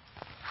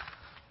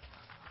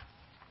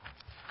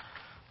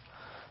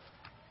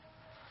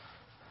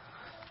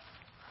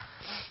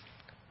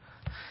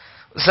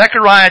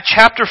 Zechariah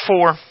chapter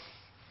 4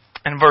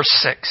 and verse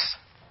 6.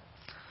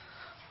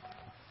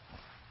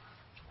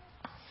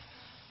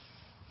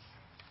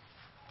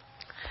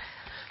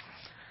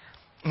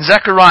 In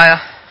Zechariah,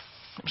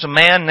 there was a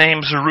man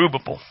named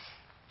Zerubbabel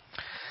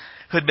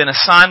who had been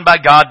assigned by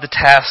God the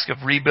task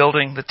of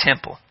rebuilding the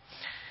temple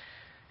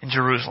in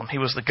Jerusalem. He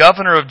was the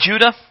governor of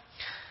Judah,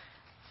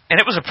 and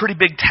it was a pretty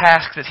big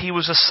task that he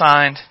was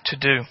assigned to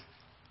do.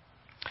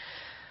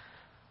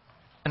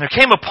 And there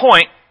came a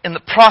point in the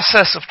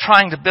process of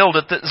trying to build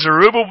it that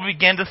Zerubbabel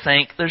began to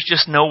think there's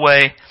just no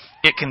way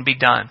it can be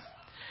done.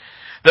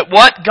 That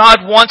what God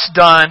wants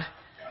done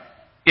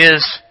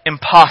is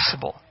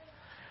impossible.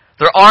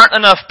 There aren't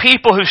enough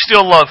people who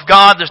still love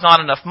God. There's not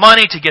enough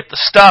money to get the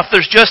stuff.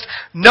 There's just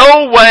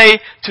no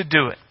way to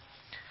do it.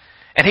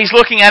 And he's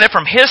looking at it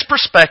from his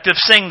perspective,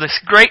 seeing the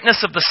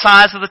greatness of the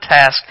size of the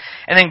task,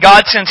 and then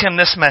God sends him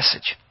this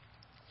message.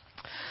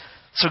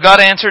 So God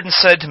answered and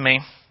said to me,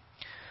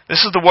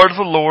 This is the word of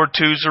the Lord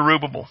to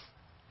Zerubbabel.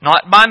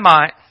 Not by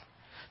might,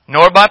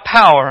 nor by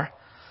power,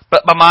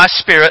 but by my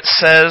Spirit,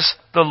 says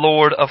the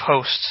Lord of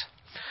hosts.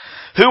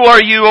 Who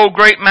are you, O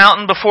great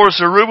mountain? Before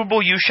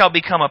Zerubbabel you shall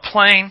become a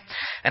plain,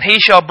 and he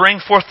shall bring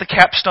forth the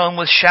capstone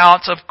with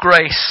shouts of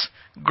grace,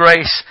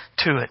 grace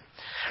to it.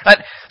 Right?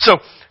 So,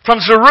 from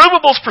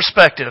Zerubbabel's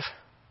perspective,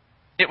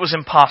 it was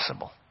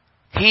impossible.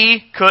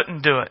 He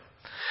couldn't do it.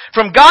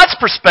 From God's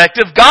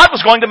perspective, God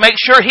was going to make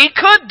sure He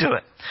could do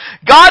it.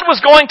 God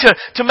was going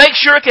to make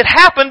sure it could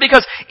happen,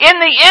 because in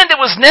the end it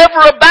was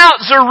never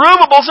about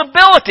Zerubbabel's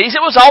abilities.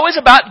 It was always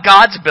about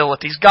God's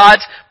abilities,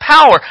 God's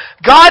power.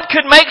 God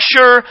could make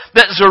sure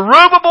that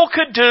Zerubbabel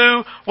could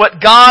do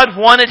what God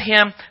wanted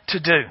him to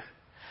do.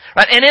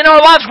 Right? And in our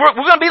lives,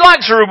 we're going to be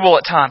like Zerubbabel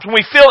at times when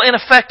we feel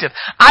ineffective.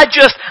 I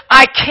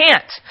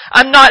can't.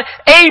 I'm not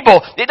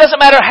able. It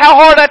doesn't matter how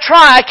hard I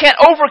try. I can't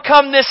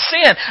overcome this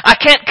sin. I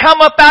can't come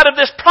up out of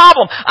this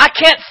problem. I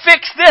can't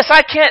fix this.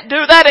 I can't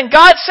do that. And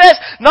God says,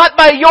 not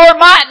by your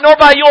might nor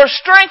by your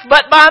strength,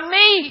 but by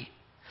me.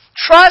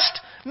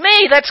 Trust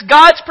me. That's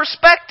God's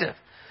perspective.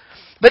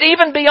 But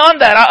even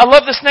beyond that, I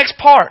love this next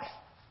part.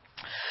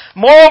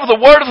 Moreover,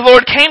 the word of the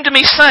Lord came to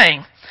me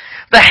saying,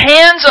 the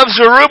hands of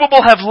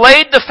Zerubbabel have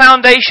laid the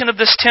foundation of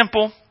this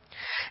temple,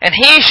 and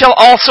he shall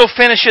also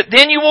finish it.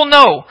 Then you will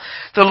know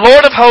the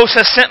Lord of hosts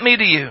has sent me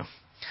to you.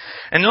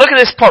 And look at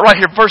this part right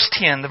here, verse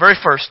 10, the very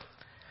first.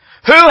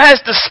 Who has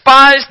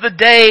despised the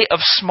day of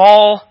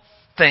small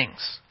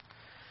things?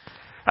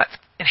 Right.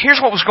 And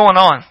here's what was going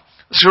on.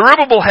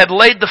 Zerubbabel had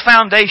laid the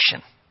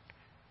foundation,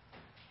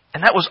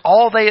 and that was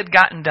all they had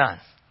gotten done.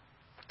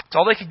 That's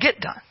all they could get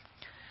done.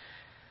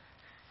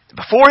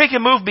 Before he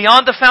could move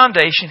beyond the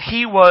foundation,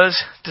 he was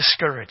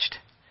discouraged.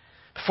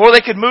 Before they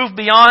could move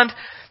beyond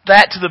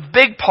that to the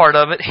big part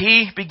of it,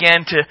 he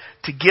began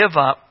to give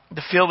up,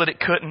 to feel that it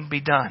couldn't be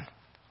done.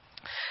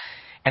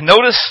 And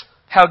notice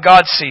how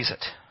God sees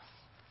it.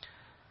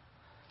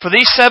 For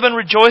these 7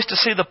 rejoice to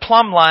see the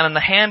plumb line in the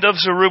hand of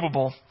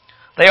Zerubbabel.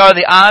 They are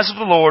the eyes of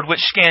the Lord,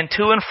 which scan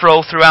to and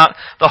fro throughout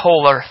the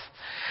whole earth.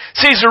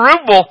 See,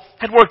 Zerubbabel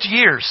had worked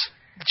years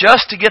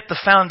just to get the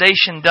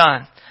foundation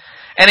done.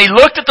 And he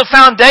looked at the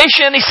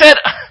foundation and he said,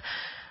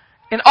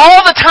 in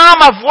all the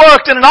time I've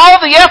worked and in all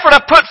the effort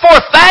I've put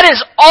forth, that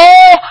is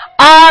all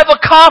I've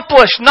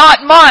accomplished,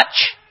 not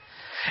much.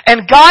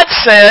 And God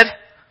said,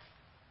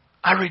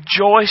 I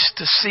rejoice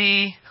to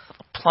see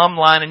a plumb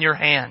line in your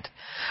hand.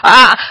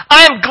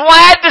 I am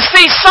glad to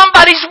see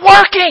somebody's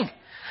working.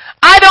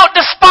 I don't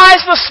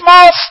despise the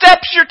small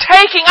steps you're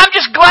taking. I'm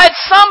just glad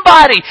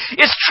somebody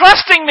is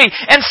trusting me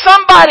and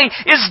somebody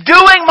is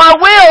doing my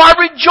will. I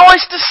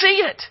rejoice to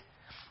see it.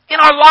 In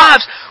our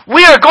lives,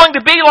 we are going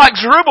to be like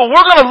Zerubbabel.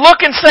 We're going to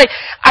look and say,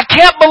 I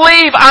can't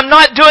believe I'm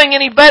not doing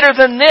any better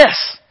than this.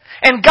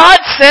 And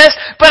God says,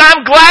 but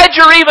I'm glad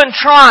you're even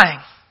trying.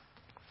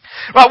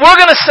 Right, we're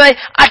going to say,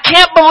 I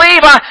can't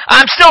believe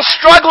I'm still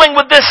struggling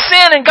with this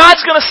sin. And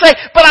God's going to say,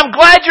 but I'm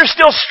glad you're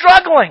still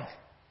struggling.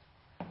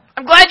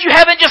 I'm glad you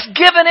haven't just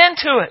given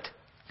into it.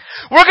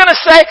 We're going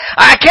to say,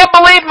 I can't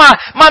believe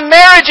my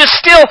marriage is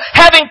still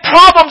having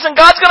problems. And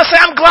God's going to say,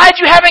 I'm glad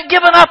you haven't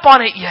given up on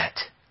it yet.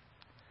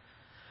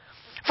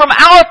 From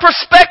our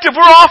perspective,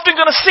 we're often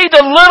going to see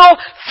the little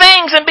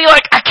things and be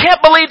like, I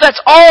can't believe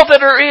that's all that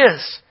there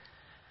is.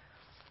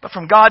 But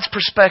from God's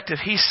perspective,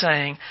 He's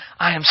saying,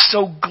 I am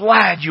so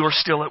glad you are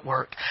still at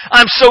work.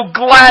 I'm so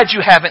glad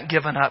you haven't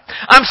given up.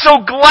 I'm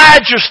so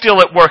glad you're still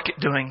at work at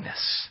doing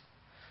this.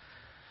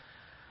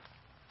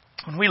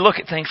 When we look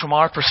at things from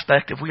our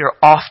perspective, we are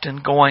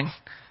often going,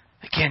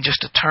 again,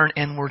 just to turn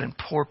inward and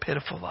poor,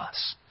 pitiful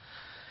us.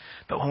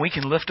 But when we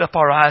can lift up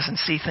our eyes and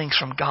see things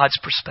from God's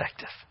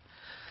perspective,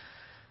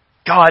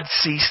 God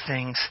sees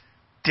things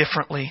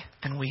differently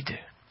than we do.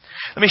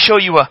 Let me show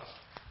you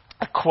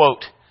a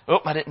quote.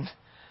 I didn't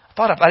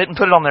put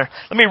it on there.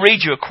 Let me read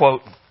you a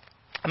quote.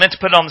 I meant to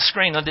put it on the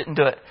screen. I didn't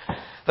do it.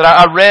 That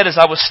I read as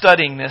I was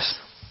studying this.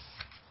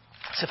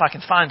 Let's see if I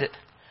can find it.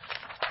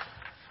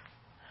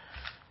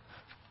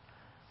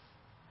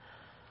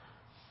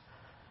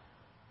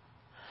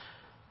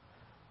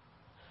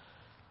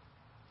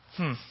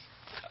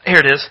 Here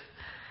it is.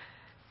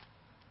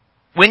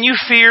 When you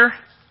fear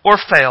or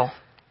fail,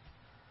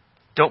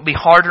 don't be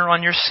harder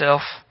on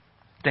yourself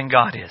than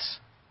God is.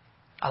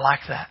 I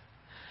like that.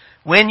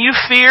 When you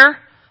fear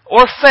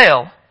or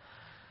fail,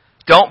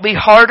 don't be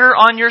harder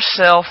on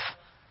yourself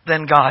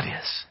than God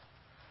is.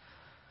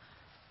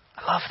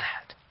 I love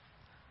that.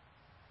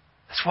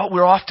 That's what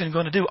we're often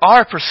going to do.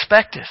 Our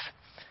perspective.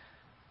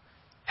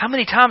 How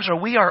many times are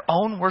we our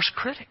own worst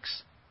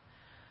critics?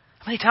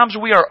 How many times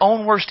are we our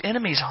own worst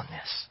enemies on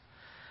this?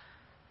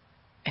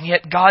 And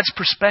yet God's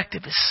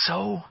perspective is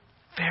so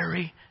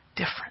very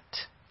different.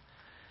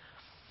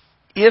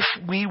 If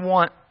we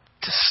want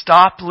to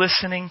stop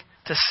listening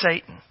to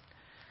Satan,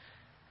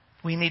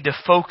 we need to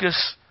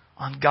focus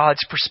on God's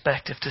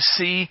perspective, to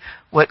see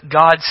what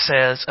God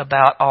says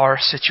about our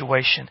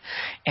situation.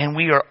 And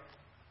we are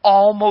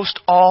almost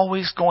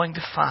always going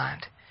to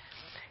find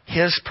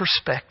His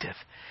perspective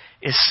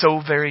is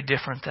so very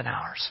different than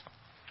ours.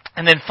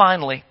 And then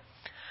finally,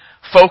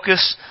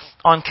 focus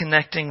on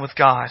connecting with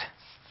God.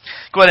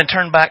 Go ahead and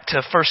turn back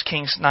to 1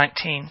 Kings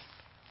 19.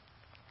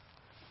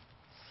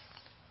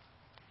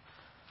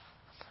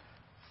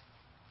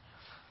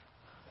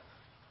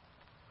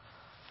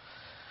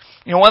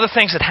 You know, one of the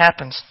things that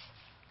happens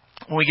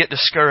when we get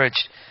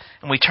discouraged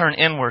and we turn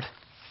inward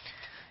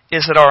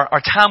is that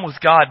our time with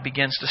God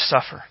begins to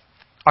suffer.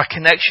 Our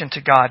connection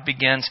to God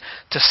begins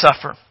to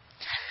suffer.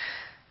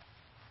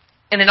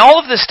 And in all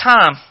of this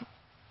time,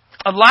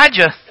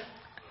 Elijah,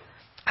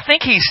 I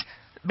think he's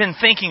been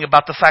thinking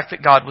about the fact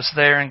that God was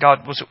there and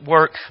God was at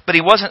work, but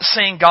he wasn't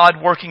seeing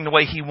God working the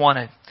way he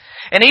wanted.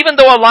 And even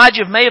though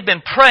Elijah may have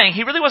been praying,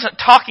 he really wasn't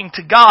talking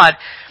to God.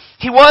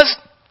 He was,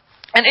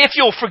 and if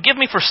you'll forgive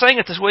me for saying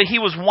it this way, he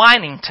was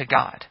whining to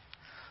God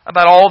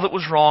about all that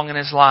was wrong in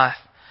his life.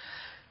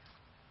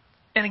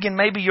 And again,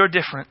 maybe you're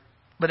different,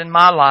 but in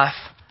my life,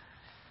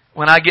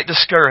 when I get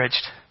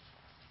discouraged,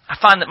 I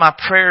find that my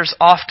prayers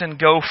often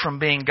go from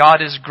being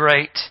God is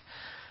great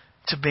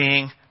to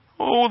being,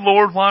 oh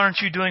Lord, why aren't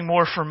you doing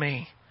more for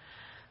me?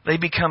 They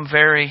become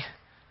very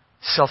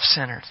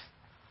self-centered,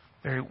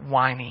 very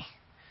whiny.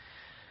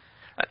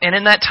 And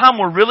in that time,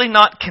 we're really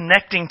not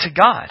connecting to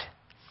God.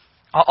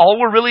 All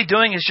we're really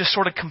doing is just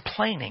sort of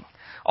complaining.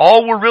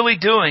 All we're really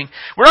doing,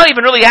 we're not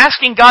even really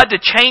asking God to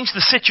change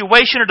the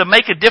situation or to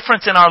make a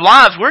difference in our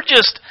lives. We're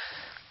just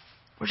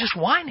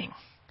whining.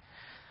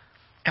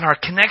 And our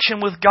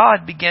connection with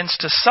God begins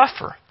to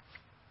suffer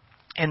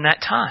in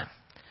that time.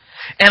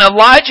 And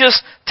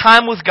Elijah's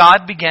time with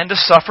God began to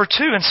suffer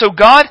too. And so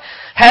God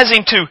has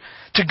him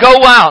to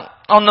go out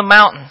on the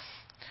mountain.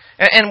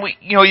 And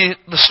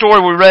the story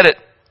we read it,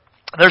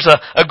 there's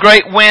a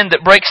great wind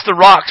that breaks the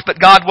rocks, but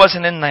God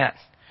wasn't in that.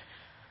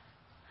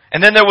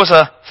 And then there was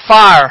a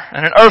fire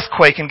and an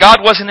earthquake, and God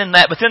wasn't in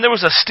that. But then there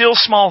was a still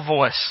small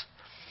voice.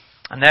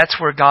 And that's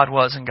where God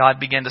was, and God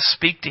began to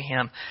speak to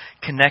him,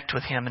 connect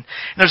with him. And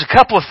there's a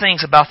couple of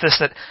things about this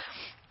that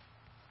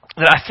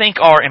I think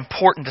are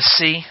important to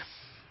see.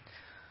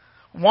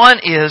 One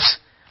is,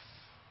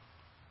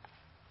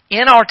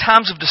 in our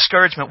times of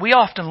discouragement, we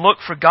often look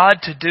for God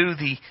to do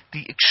the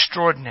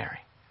extraordinary,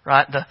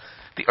 right? The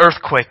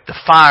earthquake, the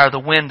fire, the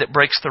wind that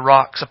breaks the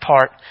rocks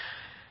apart.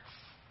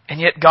 And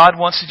yet God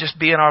wants to just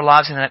be in our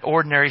lives in that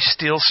ordinary,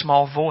 still,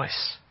 small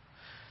voice.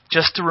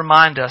 Just to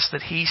remind us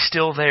that He's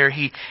still there.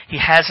 He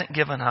hasn't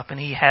given up and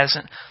He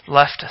hasn't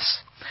left us.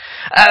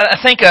 I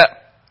think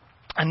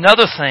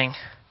another thing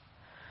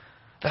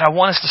that I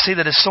want us to see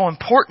that is so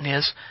important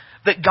is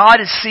that God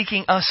is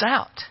seeking us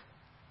out.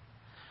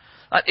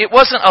 It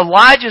wasn't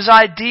Elijah's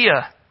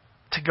idea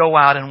to go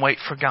out and wait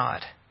for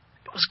God.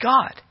 It was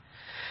God.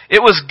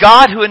 It was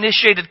God who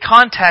initiated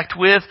contact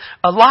with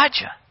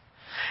Elijah.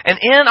 And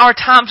in our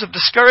times of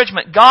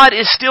discouragement, God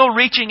is still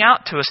reaching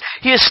out to us.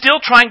 He is still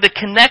trying to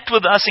connect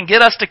with us and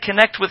get us to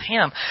connect with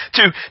Him.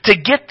 To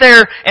get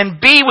there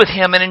and be with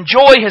Him and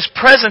enjoy His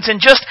presence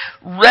and just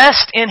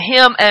rest in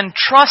Him and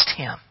trust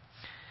Him.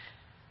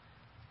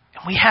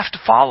 And we have to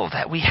follow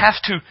that. We have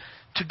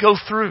to go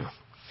through.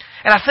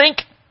 And I think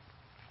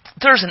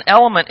there's an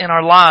element in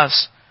our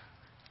lives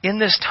in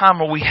this time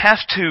where we have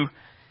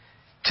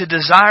to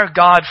desire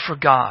God for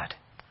God.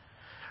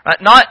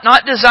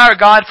 Not desire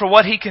God for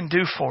what He can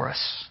do for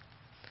us.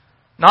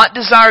 Not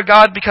desire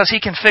God because He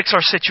can fix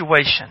our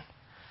situation.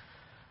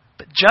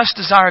 But just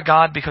desire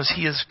God because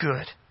He is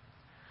good.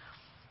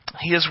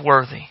 He is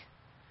worthy.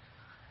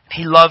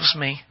 He loves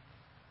me.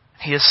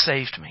 He has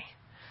saved me.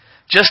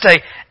 Just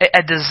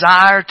a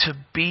desire to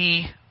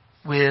be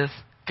with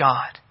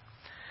God.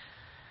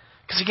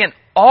 Because again,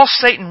 all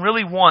Satan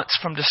really wants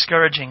from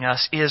discouraging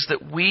us is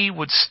that we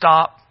would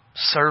stop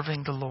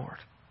serving the Lord.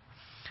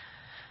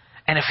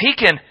 And if he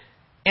can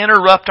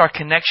interrupt our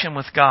connection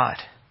with God,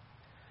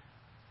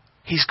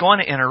 he's going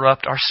to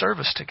interrupt our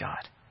service to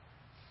God.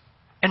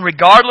 And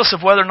regardless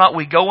of whether or not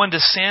we go into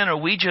sin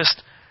or we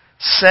just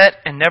sit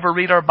and never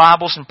read our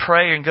Bibles and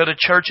pray and go to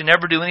church and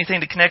never do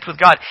anything to connect with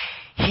God,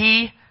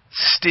 he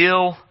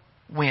still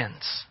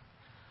wins.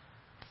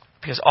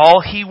 Because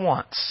all he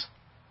wants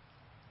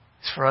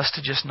is for us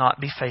to just not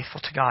be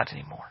faithful to God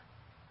anymore.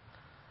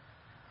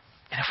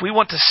 And if we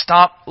want to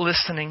stop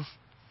listening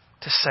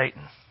to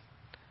Satan,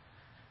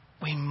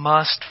 we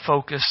must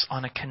focus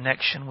on a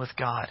connection with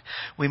God.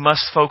 We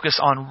must focus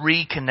on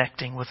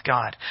reconnecting with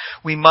God.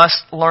 We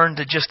must learn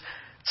to just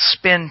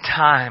spend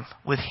time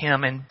with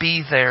Him and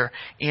be there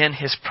in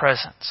His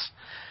presence.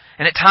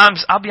 And at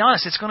times, I'll be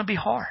honest, it's going to be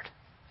hard.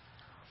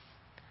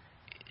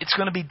 It's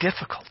going to be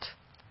difficult.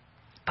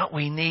 But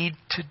we need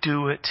to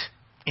do it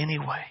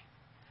anyway.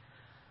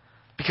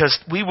 Because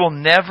we will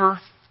never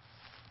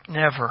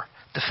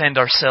defend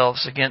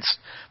ourselves against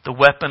the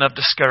weapon of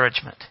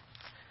discouragement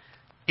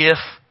if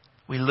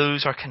we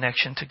lose our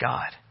connection to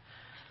God.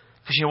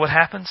 Because you know what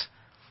happens?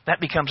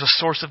 That becomes a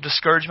source of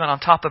discouragement on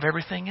top of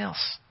everything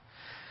else.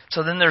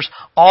 So then there's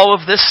all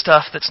of this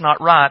stuff that's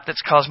not right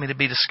that's caused me to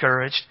be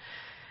discouraged.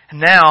 And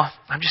now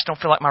I just don't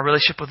feel like my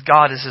relationship with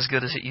God is as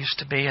good as it used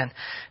to be. And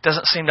it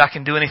doesn't seem like I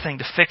can do anything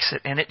to fix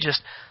it. And it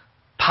just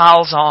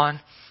piles on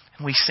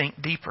and we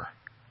sink deeper.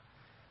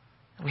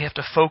 We have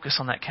to focus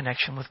on that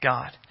connection with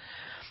God.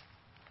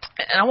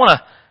 And I want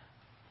to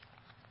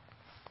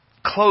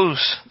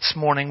close this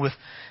morning with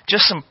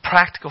just some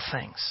practical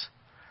things,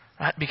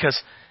 right?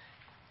 Because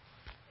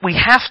we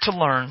have to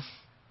learn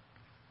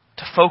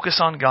to focus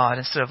on God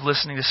instead of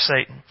listening to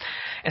Satan.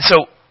 And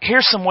so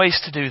here's some ways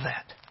to do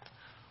that.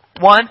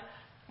 One,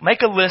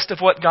 make a list of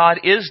what God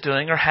is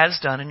doing or has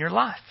done in your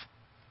life.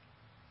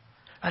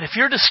 And if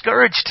you're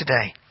discouraged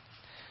today,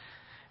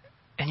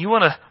 and you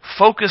want to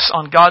focus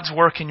on God's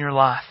work in your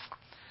life,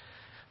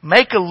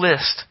 make a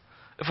list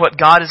of what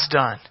God has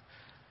done.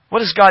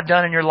 What has God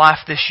done in your life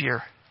this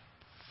year?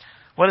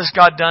 What has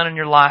God done in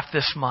your life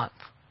this month?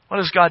 What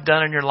has God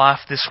done in your life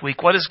this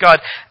week? What is God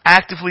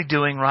actively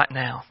doing right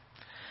now?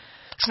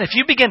 So if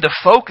you begin to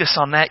focus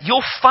on that,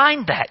 you'll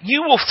find that.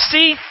 You will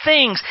see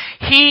things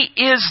He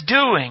is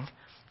doing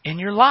in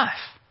your life.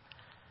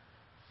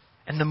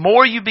 And the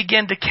more you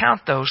begin to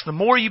count those, the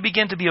more you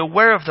begin to be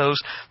aware of those,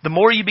 the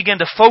more you begin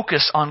to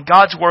focus on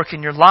God's work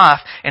in your life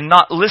and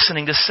not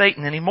listening to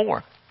Satan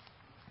anymore.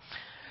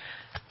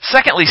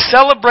 Secondly,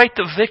 celebrate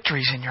the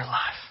victories in your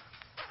life.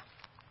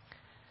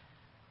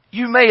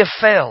 You may have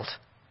failed,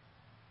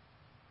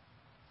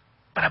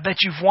 but I bet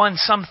you've won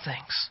some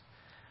things.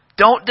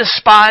 Don't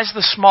despise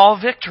the small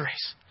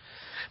victories.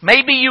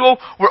 Maybe you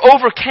were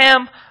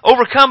overcome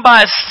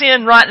by a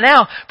sin right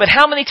now, but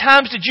how many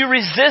times did you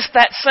resist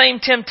that same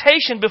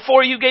temptation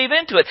before you gave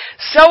into it?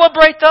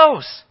 Celebrate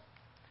those.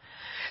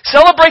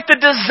 Celebrate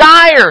the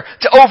desire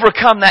to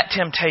overcome that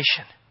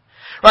temptation.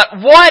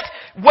 Right? What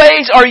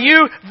ways are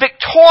you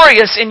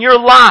victorious in your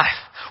life?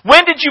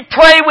 When did you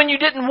pray when you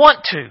didn't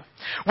want to?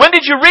 When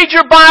did you read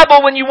your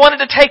Bible when you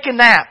wanted to take a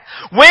nap?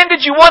 When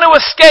did you want to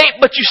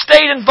escape but you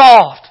stayed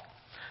involved?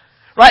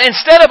 Right?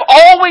 Instead of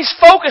always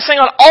focusing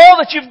on all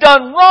that you've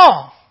done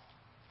wrong,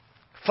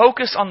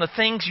 focus on the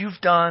things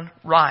you've done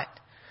right.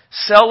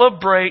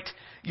 Celebrate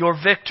your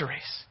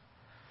victories.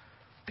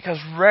 Because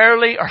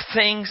rarely are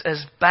things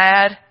as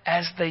bad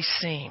as they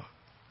seem.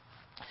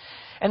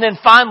 And then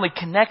finally,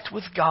 connect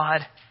with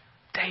God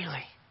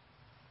daily.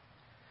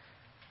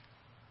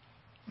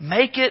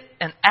 Make it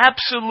an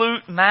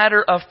absolute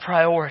matter of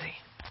priority.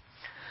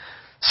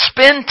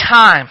 Spend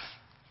time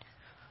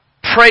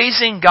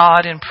praising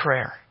God in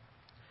prayer.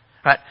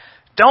 Right?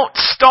 Don't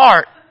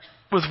start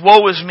with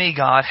woe is me,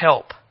 God,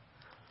 help.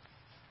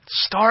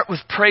 Start with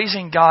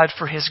praising God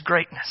for His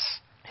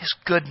greatness, His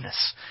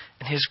goodness,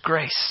 and His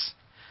grace.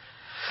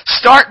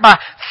 Start by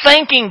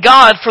thanking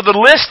God for the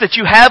list that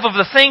you have of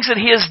the things that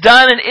He has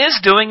done and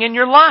is doing in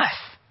your life.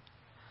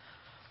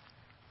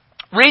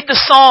 Read the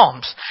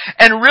Psalms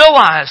and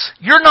realize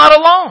you're not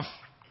alone.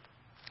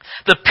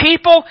 The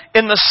people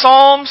in the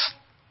Psalms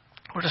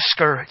were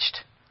discouraged.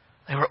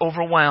 They were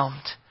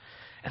overwhelmed.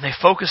 And they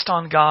focused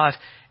on God,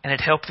 and it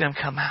helped them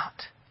come out.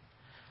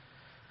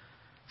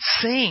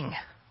 Sing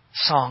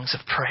songs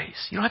of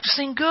praise. You don't have to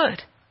sing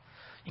good.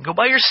 You can go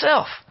by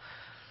yourself.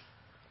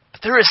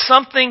 But there is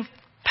something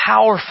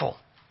powerful,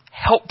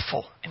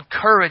 helpful,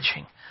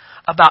 encouraging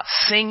about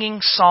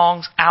singing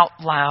songs out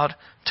loud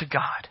to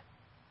God.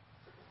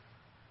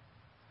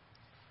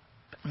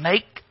 But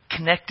make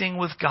connecting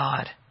with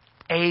God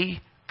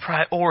a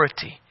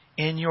priority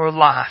in your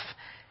life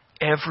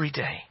every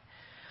day.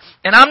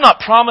 And I'm not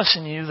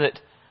promising you that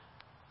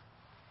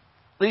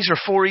these are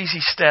 4 easy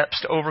steps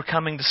to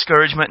overcoming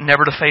discouragement and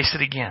never to face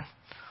it again.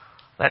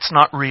 That's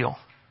not real.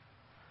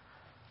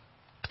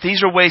 But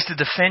these are ways to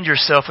defend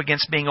yourself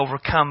against being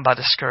overcome by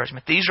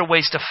discouragement. These are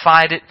ways to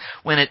fight it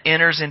when it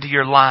enters into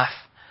your life.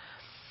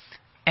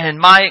 And in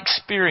my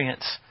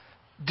experience,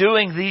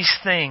 doing these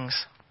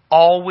things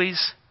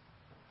always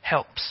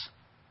helps.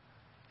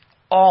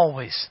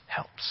 Always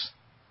helps.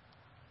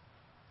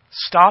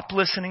 Stop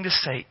listening to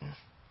Satan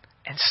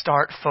and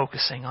start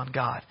focusing on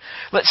God.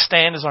 Let's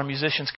stand as our musicians